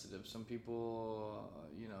sensitive. Some people,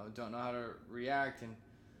 you know, don't know how to react in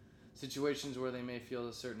situations where they may feel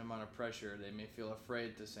a certain amount of pressure. They may feel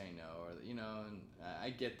afraid to say no, or you know. And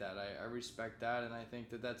I get that. I respect that, and I think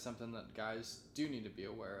that that's something that guys do need to be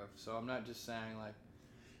aware of. So I'm not just saying like,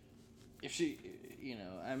 if she, you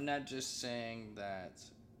know, I'm not just saying that,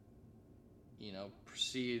 you know,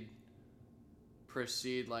 proceed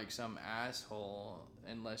like some asshole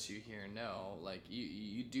unless you hear no. Like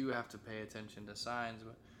you do have to pay attention to signs,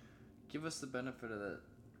 but give us the benefit of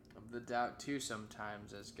the doubt too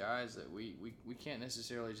sometimes as guys, that we can't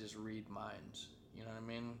necessarily just read minds, you know what I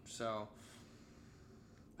mean? So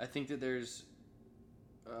I think that there's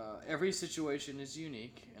every situation is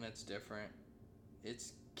unique and it's different.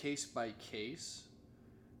 It's case by case,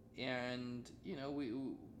 and you know,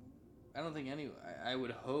 I don't think I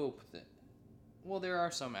would hope that, well, there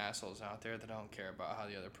are some assholes out there that don't care about how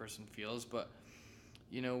the other person feels, but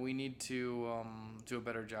you know, we need to do a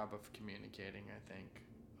better job of communicating, I think,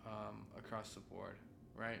 across the board,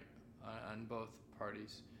 right, on both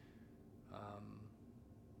parties.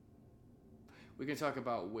 We can talk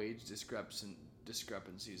about wage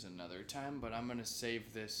discrepancies another time, but I'm gonna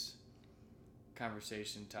save this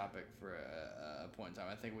conversation topic for a point in time.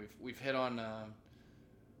 I think we've hit on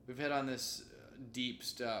this deep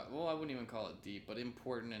stuff. Well, I wouldn't even call it deep, but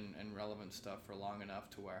important and relevant stuff for long enough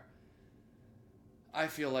to where I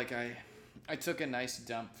feel like I took a nice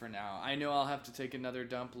dump for now. I know I'll have to take another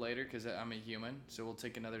dump later because I'm a human, so we'll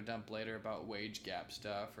take another dump later about wage gap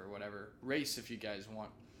stuff or whatever. Race, if you guys want.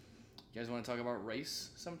 You guys want to talk about race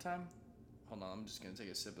sometime? Hold on, I'm just going to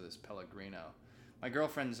take a sip of this Pellegrino. My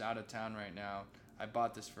girlfriend's out of town right now. I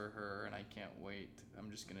bought this for her, and I can't wait.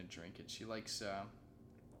 I'm just going to drink it. She likes... I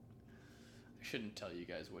shouldn't tell you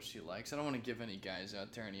guys what she likes. I don't want to give any guys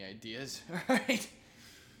out there any ideas. All right?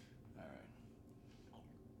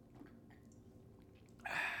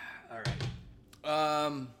 All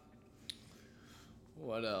right.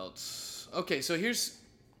 What else? Okay, so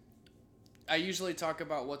I usually talk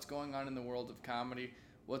about what's going on in the world of comedy,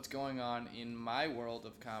 what's going on in my world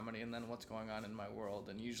of comedy, and then what's going on in my world,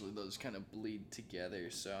 and usually those kind of bleed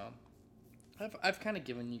together. So I've kind of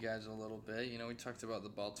given you guys a little bit. You know, we talked about the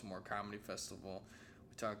Baltimore Comedy Festival.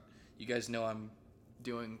 You guys know I'm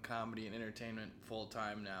doing comedy and entertainment full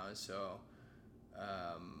time now, so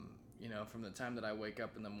you know, from the time that I wake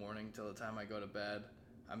up in the morning till the time I go to bed,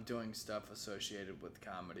 I'm doing stuff associated with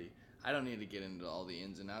comedy. I don't need to get into all the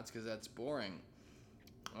ins and outs because that's boring.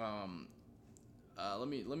 Let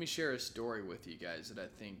me share a story with you guys that I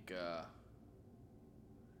think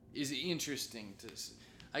is interesting.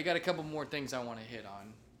 I got a couple more things I want to hit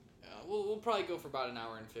on. We'll probably go for about an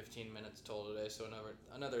hour and 15 minutes total today, so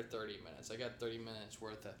another 30 minutes. I got 30 minutes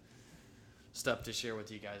worth of stuff to share with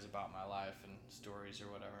you guys about my life and stories or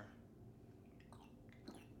whatever.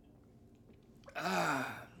 Ah,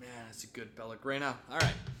 man, it's a good Pellegrino. All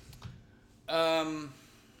right.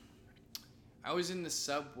 I was in the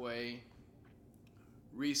subway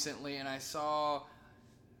recently, and I saw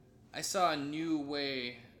a new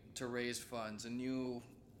way to raise funds, a new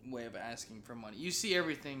way of asking for money. You see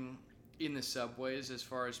everything in the subways as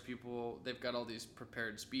far as people, they've got all these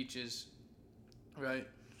prepared speeches, right?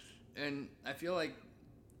 And I feel like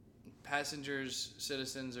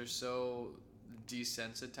citizens are so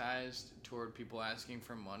desensitized toward people asking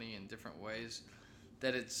for money in different ways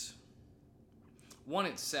that it's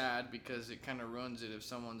sad because it kind of ruins it if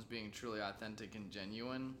someone's being truly authentic and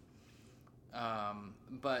genuine.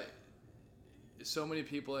 But so many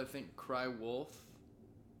people, I think, cry wolf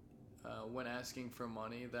when asking for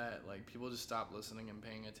money that like people just stop listening and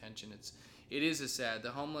paying attention. It is a sad.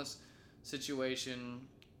 The homeless situation,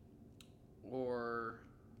 or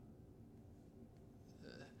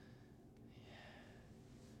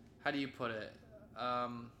how do you put it?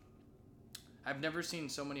 I've never seen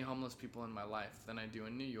so many homeless people in my life than I do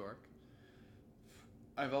in New York.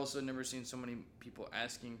 I've also never seen so many people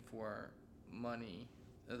asking for money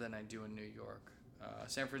than I do in New York.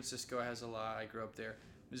 San Francisco has a lot. I grew up there.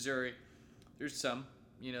 Missouri, there's some,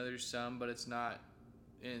 but it's not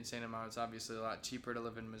an insane amount. It's obviously a lot cheaper to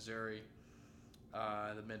live in Missouri,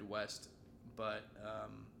 the Midwest, but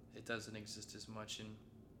it doesn't exist as much. And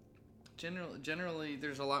generally,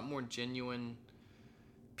 there's a lot more genuine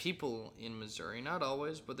people in Missouri. Not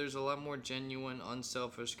always, but there's a lot more genuine,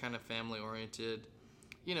 unselfish, kind of family-oriented.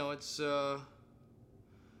 It's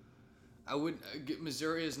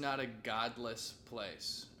Missouri is not a godless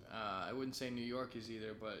place. I wouldn't say New York is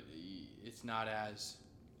either, but it's not as,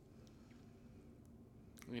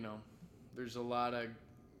 there's a lot of,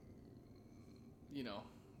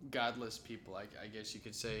 godless people, I guess you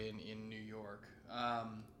could say, in New York.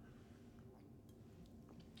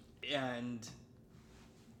 And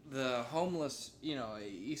the homeless,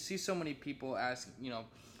 you see so many people asking,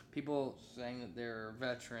 people saying that they're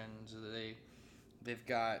veterans, or they've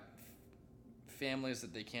got families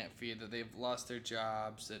that they can't feed, that they've lost their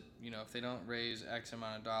jobs, that, if they don't raise X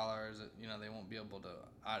amount of dollars, that, they won't be able to,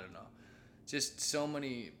 I don't know. Just so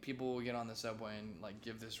many people will get on the subway and,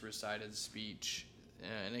 give this recited speech,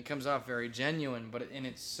 and it comes off very genuine, and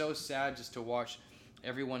it's so sad just to watch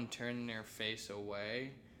everyone turn their face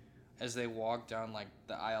away as they walk down,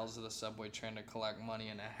 the aisles of the subway trying to collect money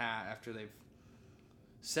in a hat after they've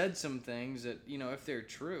said some things that, if they're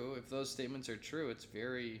true, if those statements are true, it's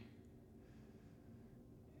very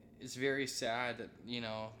sad that,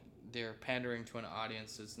 they're pandering to an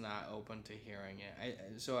audience that's not open to hearing it.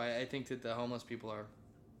 So I think that the homeless people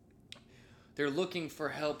they're looking for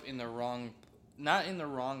help not in the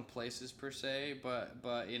wrong places per se,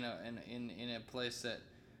 but in a place that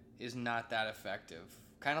is not that effective.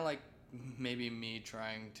 Kind of like maybe me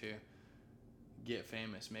trying to get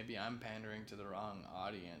famous. Maybe I'm pandering to the wrong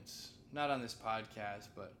audience. Not on this podcast,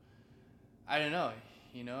 but I don't know.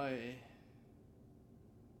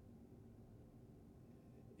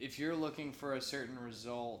 If you're looking for a certain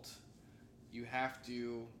result, you have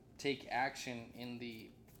to take action in the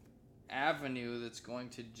avenue that's going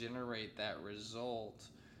to generate that result,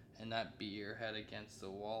 and not beat your head against the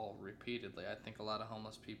wall repeatedly. I think a lot of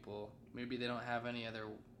homeless people, maybe they don't have any other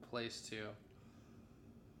place to,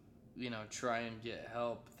 try and get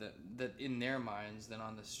help that in their minds than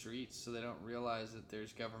on the streets, so they don't realize that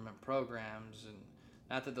there's government programs, and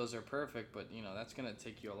not that those are perfect, but, that's going to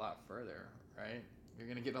take you a lot further, right? You're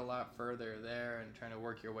going to get a lot further there and trying to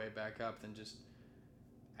work your way back up than just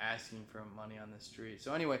asking for money on the street.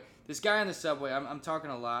 So anyway, this guy on the subway, I'm talking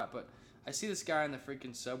a lot, but I see this guy on the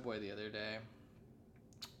freaking subway the other day,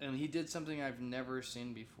 and he did something I've never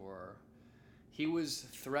seen before. He was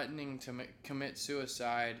threatening to commit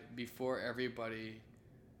suicide before everybody,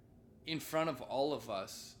 in front of all of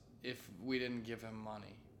us, if we didn't give him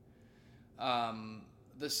money.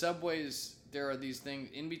 The subways, there are these things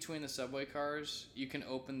in between the subway cars. You can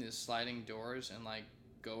open these sliding doors and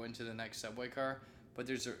go into the next subway car, but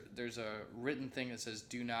there's a written thing that says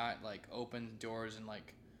do not open doors and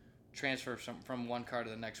transfer from one car to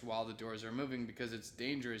the next while the doors are moving, because it's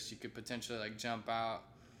dangerous. You could potentially jump out,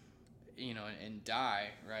 and die,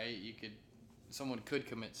 right? Someone could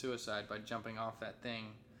commit suicide by jumping off that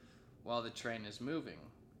thing while the train is moving,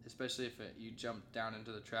 especially if you jump down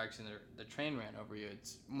into the tracks and the train ran over you.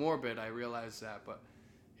 It's morbid, I realize that, but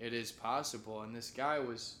it is possible. And this guy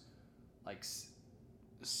was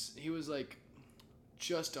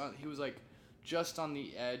just on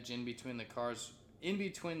the edge, in between the cars, in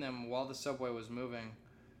between them while the subway was moving,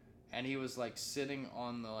 and he was sitting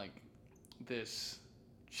on the this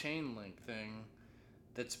chain link thing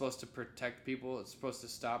that's supposed to protect people. It's supposed to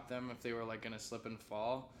stop them if they were gonna slip and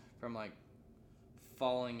fall from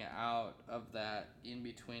falling out of that in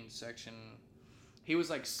between section. He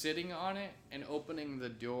was sitting on it and opening the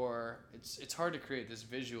door. It's hard to create this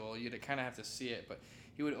visual. You'd kind of have to see it, but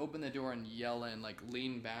he would open the door and yell in,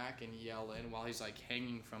 lean back and yell in while he's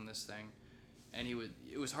hanging from this thing. And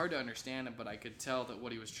it was hard to understand it, but I could tell that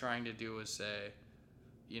what he was trying to do was say,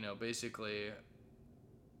 basically,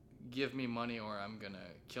 give me money or I'm gonna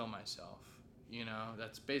kill myself.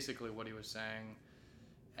 That's basically what he was saying.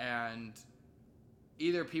 And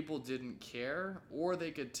either people didn't care, or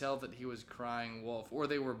they could tell that he was crying wolf, or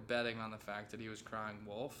they were betting on the fact that he was crying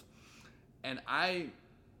wolf. And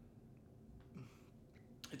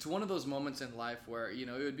it's one of those moments in life where, it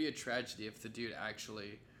would be a tragedy if the dude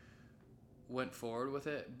actually went forward with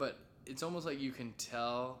it, but it's almost like you can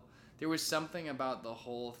tell there was something about the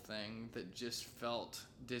whole thing that just felt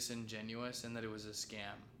disingenuous, and that it was a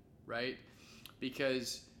scam, right?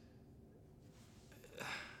 Because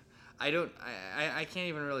I can't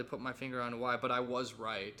even really put my finger on why, but I was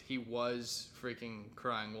right. He was freaking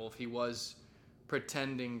crying wolf. He was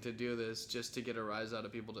pretending to do this just to get a rise out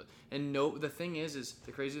of people. And the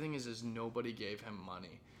crazy thing is nobody gave him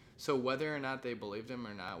money. So whether or not they believed him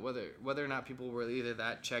or not, whether or not people were either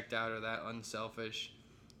that checked out or that unselfish,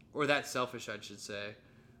 or that selfish, I should say,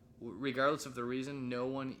 regardless of the reason, no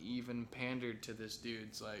one even pandered to this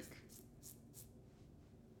dude's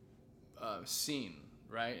scene,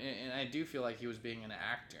 right? And I do feel like he was being an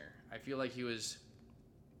actor. I feel like he was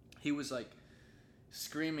like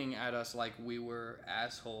screaming at us like we were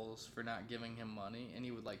assholes for not giving him money, and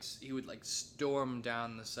he would storm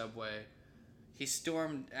down the subway. He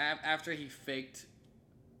stormed after he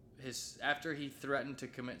threatened to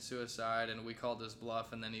commit suicide, and we called his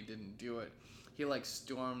bluff, and then he didn't do it. He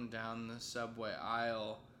stormed down the subway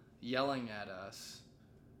aisle, yelling at us,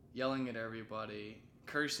 yelling at everybody,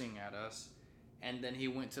 cursing at us, and then he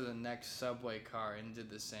went to the next subway car and did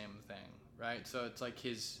the same thing, right? So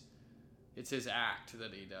it's his act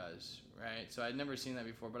that he does, right? So I'd never seen that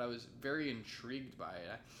before, but I was very intrigued by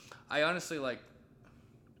it. I honestly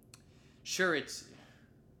sure,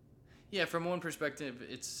 from one perspective,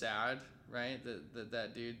 it's sad, right?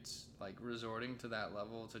 That dude's resorting to that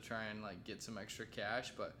level to try and get some extra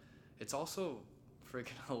cash, but it's also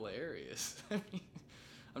freaking hilarious. I mean,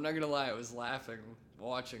 I'm not gonna lie, I was laughing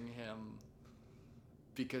watching him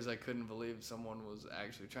because I couldn't believe someone was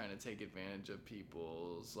actually trying to take advantage of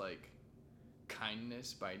people's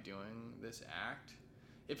kindness by doing this act.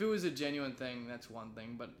 If it was a genuine thing, that's one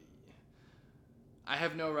thing, but I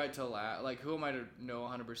have no right to laugh. Who am I to know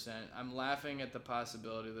 100%? I'm laughing at the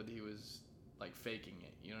possibility that he was faking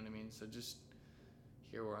it. You know what I mean? So just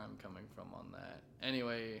hear where I'm coming from on that.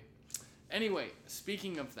 Anyway,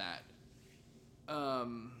 speaking of that,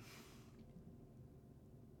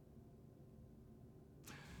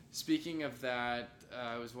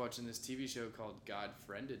 I was watching this TV show called God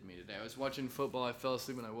Friended Me today. I was watching football. I fell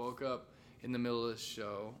asleep and I woke up in the middle of this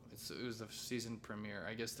show. It was the season premiere.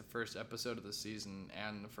 I guess the first episode of the season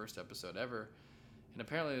and the first episode ever. And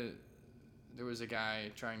apparently there was a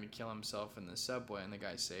guy trying to kill himself in the subway, and the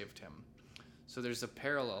guy saved him. So there's a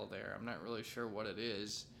parallel there. I'm not really sure what it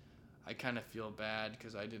is. I kind of feel bad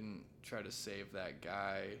because I didn't try to save that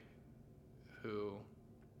guy who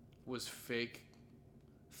was fake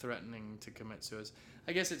threatening to commit suicide.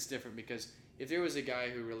 I guess it's different because if there was a guy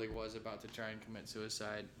who really was about to try and commit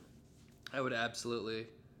suicide, I would like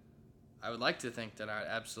to think that I'd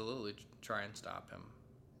absolutely try and stop him,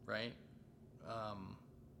 right?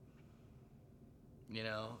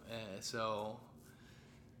 So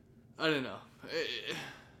I don't know.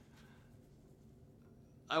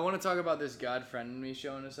 I want to talk about this God Friended Me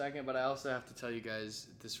show in a second, but I also have to tell you guys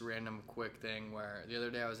this random quick thing where the other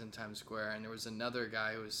day I was in Times Square and there was another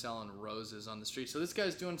guy who was selling roses on the street. So this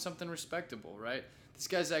guy's doing something respectable, right? This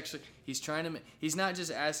guy's actually, he's not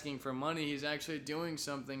just asking for money, he's actually doing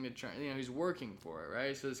something to try, he's working for it,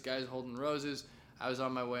 right? So this guy's holding roses. I was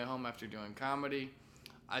on my way home after doing comedy.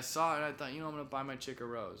 I saw it and I thought, I'm going to buy my chick a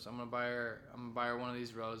rose. I'm going to buy her one of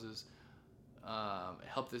these roses.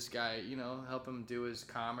 Help this guy, help him do his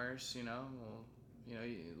commerce,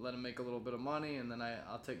 let him make a little bit of money, and then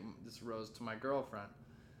I'll take this rose to my girlfriend.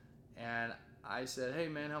 And I said, hey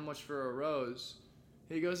man, how much for a rose?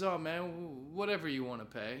 He goes, oh man, whatever you want to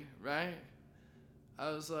pay, right? I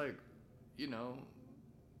was like,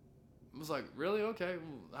 really? Okay,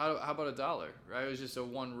 how about $1, right? It was just a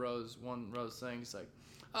one rose thing. He's like,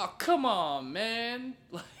 oh, come on, man.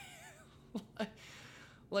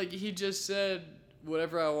 Like he just said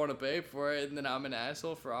whatever I want to pay for it, and then I'm an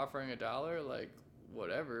asshole for offering $1,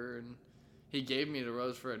 whatever. And he gave me the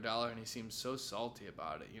rose for $1, and he seemed so salty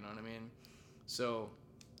about it, you know what I mean? So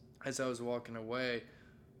as I was walking away,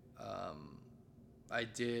 I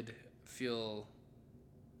did feel,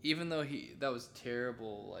 even though that was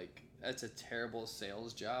terrible, that's a terrible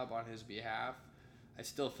sales job on his behalf, I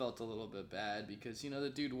still felt a little bit bad because,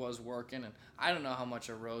 the dude was working, and I don't know how much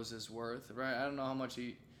a rose is worth, right? I don't know how much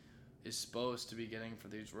he is supposed to be getting for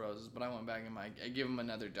these roses, but I went back and I gave him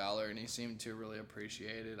another $1, and he seemed to really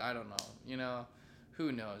appreciate it. I don't know,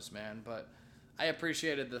 who knows, man, but I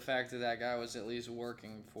appreciated the fact that guy was at least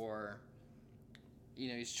working for,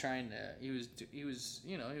 he's trying to, he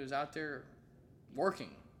was out there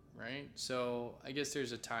working, right? So I guess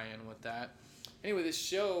there's a tie-in with that. Anyway, this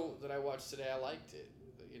show that I watched today, I liked it.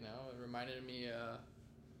 It reminded me,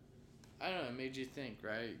 I don't know, it made you think,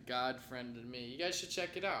 right? God Friended Me. You guys should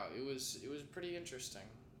check it out. It was pretty interesting.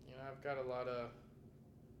 I've got a lot of...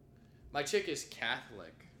 My chick is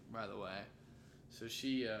Catholic, by the way. So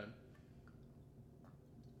she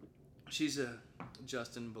she's a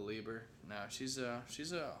Justin Belieber. No, she's a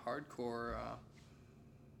hardcore.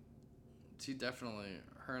 She definitely,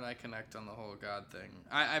 her and I connect on the whole God thing.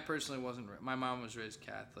 I personally wasn't. My mom was raised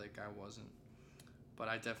Catholic. I wasn't, but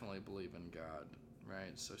I definitely believe in God.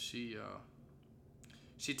 Right. So she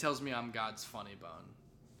tells me I'm God's funny bone.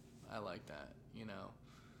 I like that. You know.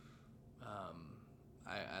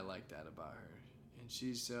 I like that about her, and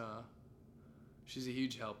she's a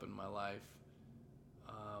huge help in my life.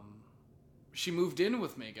 She moved in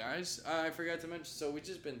with me, guys. I forgot to mention. So we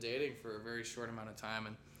just been dating for a very short amount of time,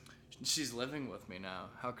 and she's living with me now.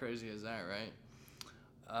 How crazy is that, right?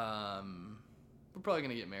 We're probably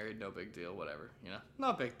gonna get married. No big deal. Whatever. You know,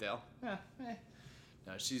 no big deal. No,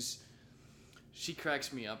 she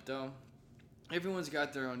cracks me up though. Everyone's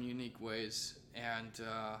got their own unique ways, and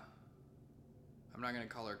I'm not gonna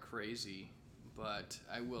call her crazy, but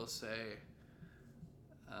I will say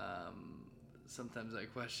sometimes I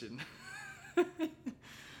question.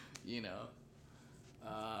 You know.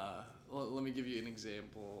 Well, let me give you an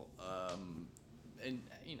example. And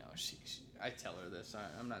you know, I tell her this.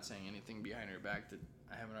 I'm not saying anything behind her back that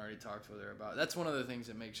I haven't already talked with her about. That's one of the things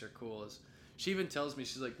that makes her cool. Is she even tells me,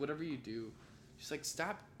 she's like, whatever you do, she's like,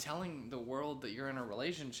 stop telling the world that you're in a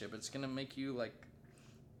relationship. It's gonna make you like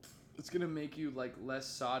less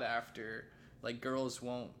sought after. Like girls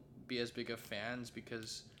won't be as big of fans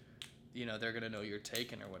because, you know, they're gonna know you're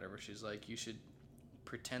taken or whatever. She's like, you should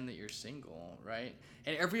pretend that you're single, right?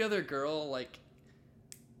 And every other girl, like,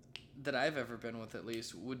 that I've ever been with at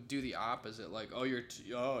least, would do the opposite. Like, oh, you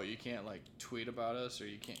can't, like, tweet about us, or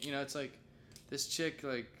you can't, you know, it's like, this chick,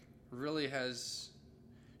 like, really has,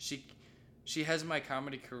 she has my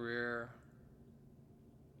comedy career,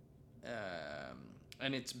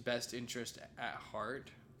 and its best interest at heart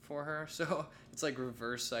for her. So it's like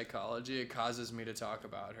reverse psychology. It causes me to talk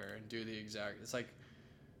about her and do the exact, it's like,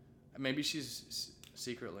 maybe she's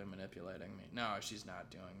secretly manipulating me. No, she's not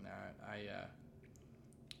doing that.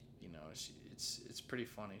 You know, it's pretty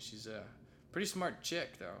funny. She's a pretty smart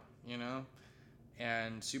chick, though, you know,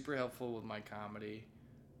 and super helpful with my comedy.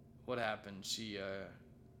 What happened? She's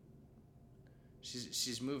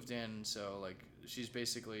moved in, so like she's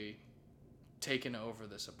basically taken over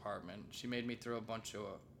this apartment. She made me throw a bunch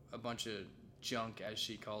of junk, as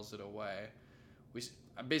she calls it, away.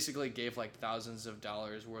 I basically gave like thousands of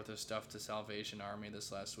dollars worth of stuff to Salvation Army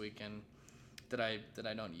this last weekend that I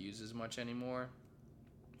don't use as much anymore.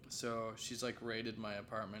 So she's like raided my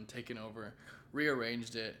apartment, taken over,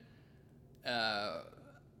 rearranged it.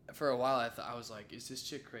 For a while I was like, is this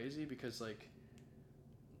chick crazy? Because like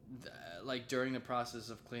during the process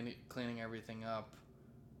of cleaning everything up,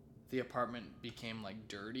 the apartment became like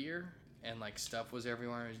dirtier and like stuff was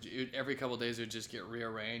everywhere. Every couple of days it would just get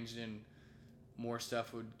rearranged and more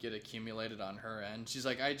stuff would get accumulated on her end. She's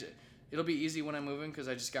like, it'll be easy when I move in because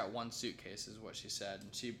I just got one suitcase, is what she said.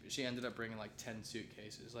 And she ended up bringing like 10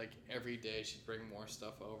 suitcases. Like every day she'd bring more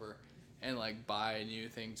stuff over and like buy new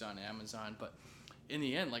things on Amazon. But in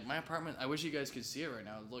the end, like my apartment, I wish you guys could see it right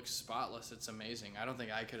now. It looks spotless. It's amazing. I don't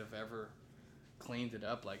think I could have ever cleaned it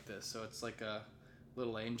up like this. So it's like a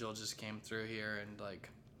little angel just came through here and like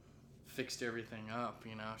fixed everything up,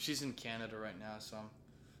 you know. She's in Canada right now, so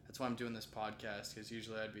that's why I'm doing this podcast, because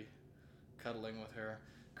usually I'd be cuddling with her.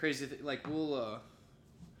 Crazy like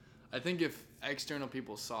I think if external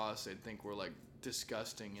people saw us, they'd think we're like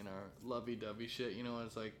disgusting in our lovey-dovey shit, you know.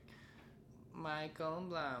 It's like Michael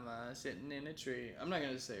Blama sitting in a tree. I'm not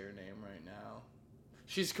gonna say her name right now.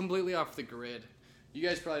 She's completely off the grid. You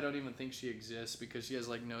guys probably don't even think she exists because she has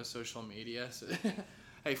like no social media. So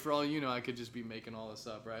hey, for all you know, I could just be making all this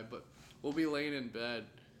up, right? But we'll be laying in bed,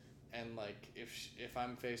 and like if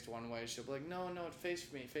I'm faced one way, she'll be like, no, face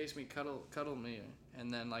me, cuddle me,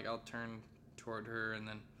 and then like I'll turn toward her, and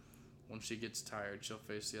then when she gets tired, she'll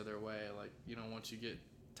face the other way. Like, you know, once you get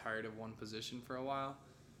tired of one position for a while,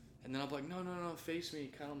 and then I'll be like, no, face me,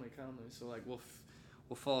 cuddle me. So like we'll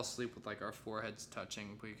fall asleep with like our foreheads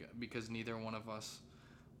touching because neither one of us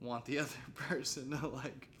want the other person to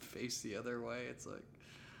like face the other way. It's like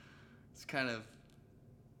it's kind of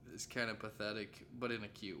pathetic, but in a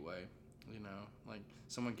cute way, you know. Like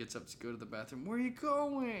someone gets up to go to the bathroom, where are you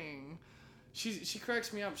going? She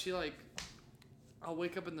cracks me up. She like, I'll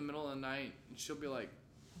wake up in the middle of the night and she'll be like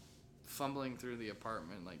fumbling through the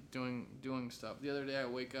apartment, like doing stuff. The other day I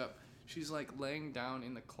wake up, she's like laying down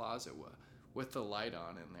in the closet with the light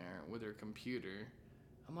on in there with her computer.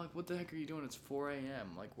 I'm like, what the heck are you doing? It's 4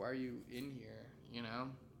 a.m. Like, why are you in here? You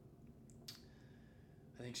know?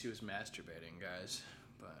 I think she was masturbating, guys.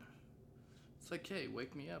 But it's like, hey,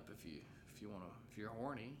 wake me up if you're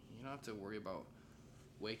horny. You don't have to worry about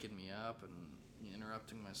waking me up and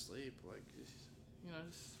interrupting my sleep. Like,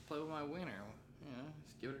 just play with my wiener.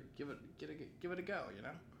 Just give it a go.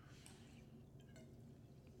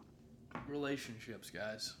 Relationships,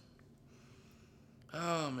 guys.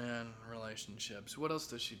 Oh man, relationships. What else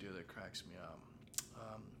does she do that cracks me up?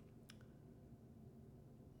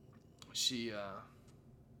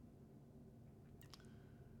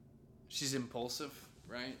 She's impulsive,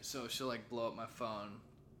 right? So she'll like blow up my phone.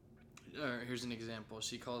 Here's an example.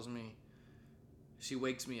 She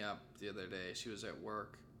wakes me up the other day. She was at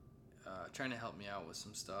work, trying to help me out with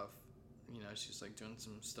some stuff. She's like doing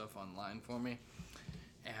some stuff online for me.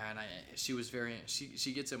 And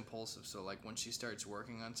she gets impulsive. So like when she starts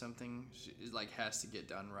working on something, she like has to get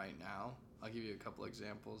done right now. I'll give you a couple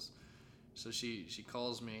examples. So she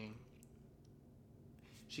calls me.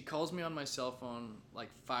 She calls me on my cell phone like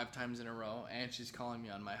 5 times in a row, and she's calling me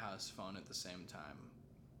on my house phone at the same time,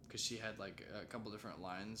 because she had like a couple different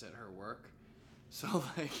lines at her work. So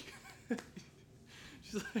like,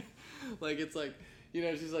 she's like it's like,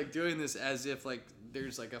 she's like doing this as if like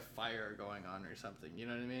there's like a fire going on or something. You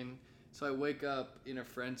know what I mean? So I wake up in a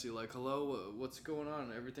frenzy, like, hello, what's going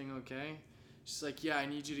on? Everything okay? She's like, yeah, I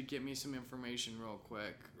need you to get me some information real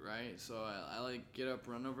quick, right? So I like get up,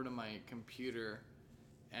 run over to my computer.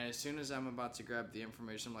 And as soon as I'm about to grab the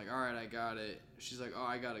information, I'm like, all right, I got it. She's like, oh,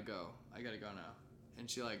 I gotta go now. And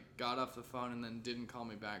she like got off the phone and then didn't call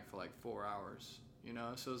me back for like 4 hours,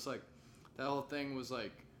 So it's like, that whole thing was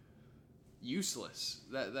like useless.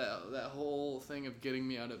 That whole thing of getting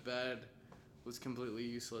me out of bed was completely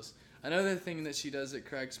useless. Another thing that she does that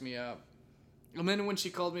cracks me up. And then when she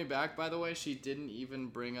called me back, by the way, she didn't even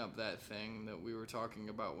bring up that thing that we were talking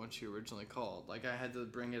about when she originally called. Like, I had to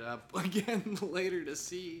bring it up again later to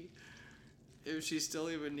see if she still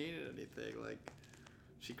even needed anything. Like,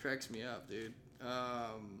 she cracks me up, dude.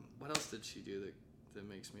 What else did she do that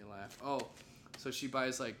makes me laugh? Oh, so she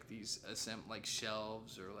buys, like, these like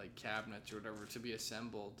shelves or, like, cabinets or whatever to be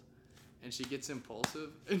assembled. And she gets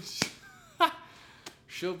impulsive. And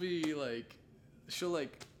she'll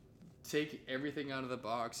take everything out of the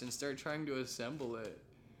box and start trying to assemble it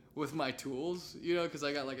with my tools, because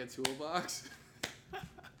I got like a toolbox.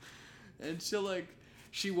 And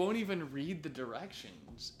she won't even read the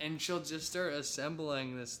directions, and she'll just start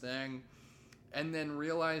assembling this thing, and then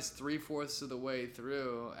realize 3/4 of the way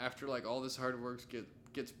through, after like all this hard work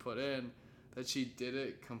gets put in, that she did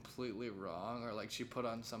it completely wrong, or like she put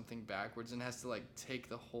on something backwards and has to like take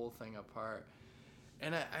the whole thing apart.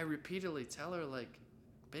 And I repeatedly tell her, like,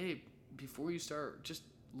 babe, before you start, just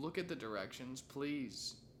look at the directions,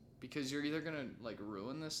 please. Because you're either going to, like,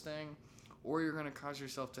 ruin this thing, or you're going to cause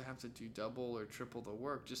yourself to have to do double or triple the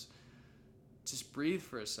work. Just breathe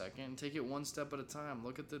for a second and take it one step at a time.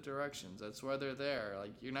 Look at the directions. That's why they're there.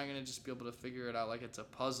 Like, you're not going to just be able to figure it out like it's a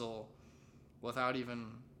puzzle without even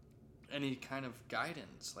any kind of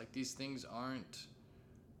guidance. Like, these things aren't,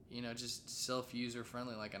 just self-user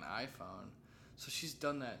friendly like an iPhone. So she's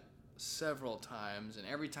done that several times, and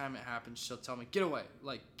every time it happens, she'll tell me, get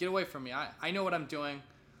away from me. I know what I'm doing.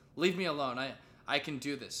 Leave me alone. I can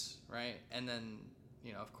do this, right? And then,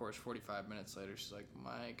 of course, 45 minutes later, she's like,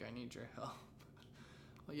 Mike, I need your help.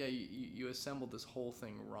 Well, yeah, you assembled this whole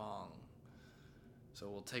thing wrong. So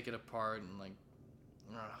we'll take it apart, and like,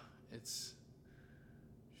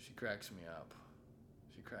 she cracks me up.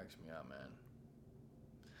 She cracks me up, man.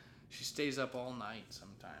 She stays up all night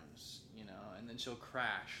sometimes, and then she'll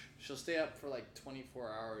crash. She'll stay up for like 24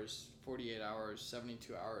 hours, 48 hours,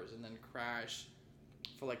 72 hours, and then crash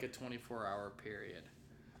for like a 24-hour period.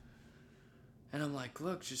 And I'm like,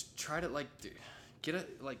 look, just try to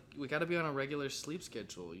we got to be on a regular sleep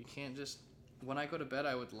schedule. You can't just, when I go to bed,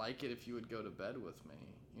 I would like it if you would go to bed with me.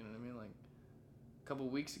 You know what I mean? Like, a couple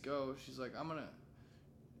weeks ago, she's like,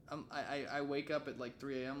 I wake up at like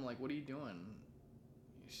 3 a.m. Like, what are you doing?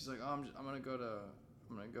 She's like, oh, I'm gonna go to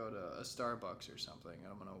a Starbucks or something, and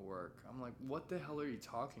I'm gonna work. I'm like, what the hell are you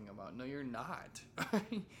talking about? No, you're not.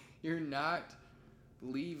 You're not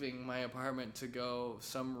leaving my apartment to go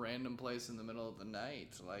some random place in the middle of the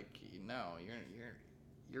night. Like, no,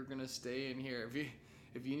 you're gonna stay in here.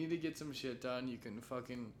 If you need to get some shit done, you can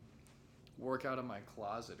fucking work out of my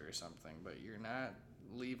closet or something. But you're not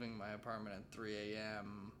leaving my apartment at 3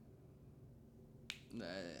 a.m.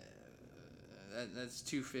 That's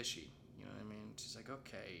too fishy, you know what I mean? She's like,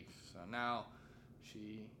 okay. So now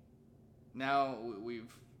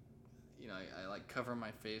we've, I like cover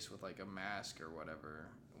my face with like a mask or whatever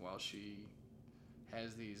while she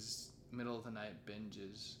has these middle of the night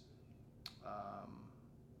binges,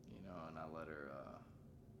 and I let her,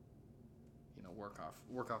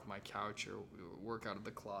 work off my couch or work out of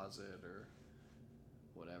the closet or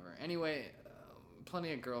whatever. Anyway,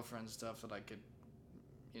 plenty of girlfriend stuff that I could,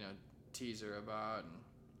 tease her about and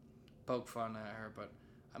poke fun at her, but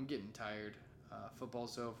I'm getting tired.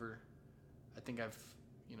 Football's over. I think I've,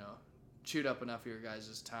 chewed up enough of your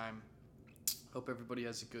guys' time. Hope everybody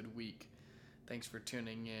has a good week. Thanks for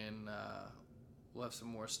tuning in. We'll have some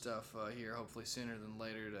more stuff here, hopefully sooner than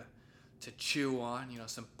later, to chew on,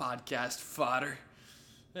 some podcast fodder.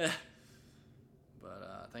 But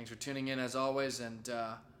thanks for tuning in as always, and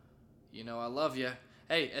I love you.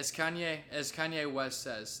 Hey, as Kanye West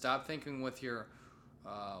says, stop thinking with your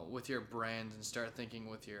brains and start thinking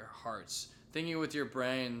with your hearts. Thinking with your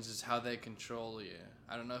brains is how they control you.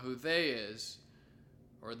 I don't know who they is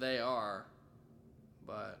or they are,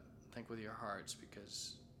 but think with your hearts,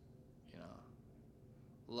 because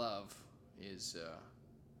love is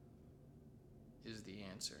the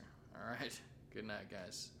answer. All right. Good night,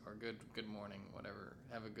 guys, or good morning, whatever.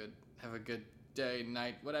 Have a good day,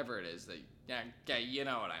 night, whatever it is that. Yeah, you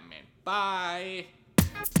know what I mean. Bye.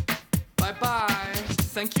 Bye.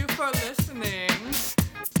 Thank you for listening.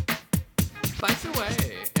 By the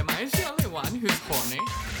way, am I the only one who's horny?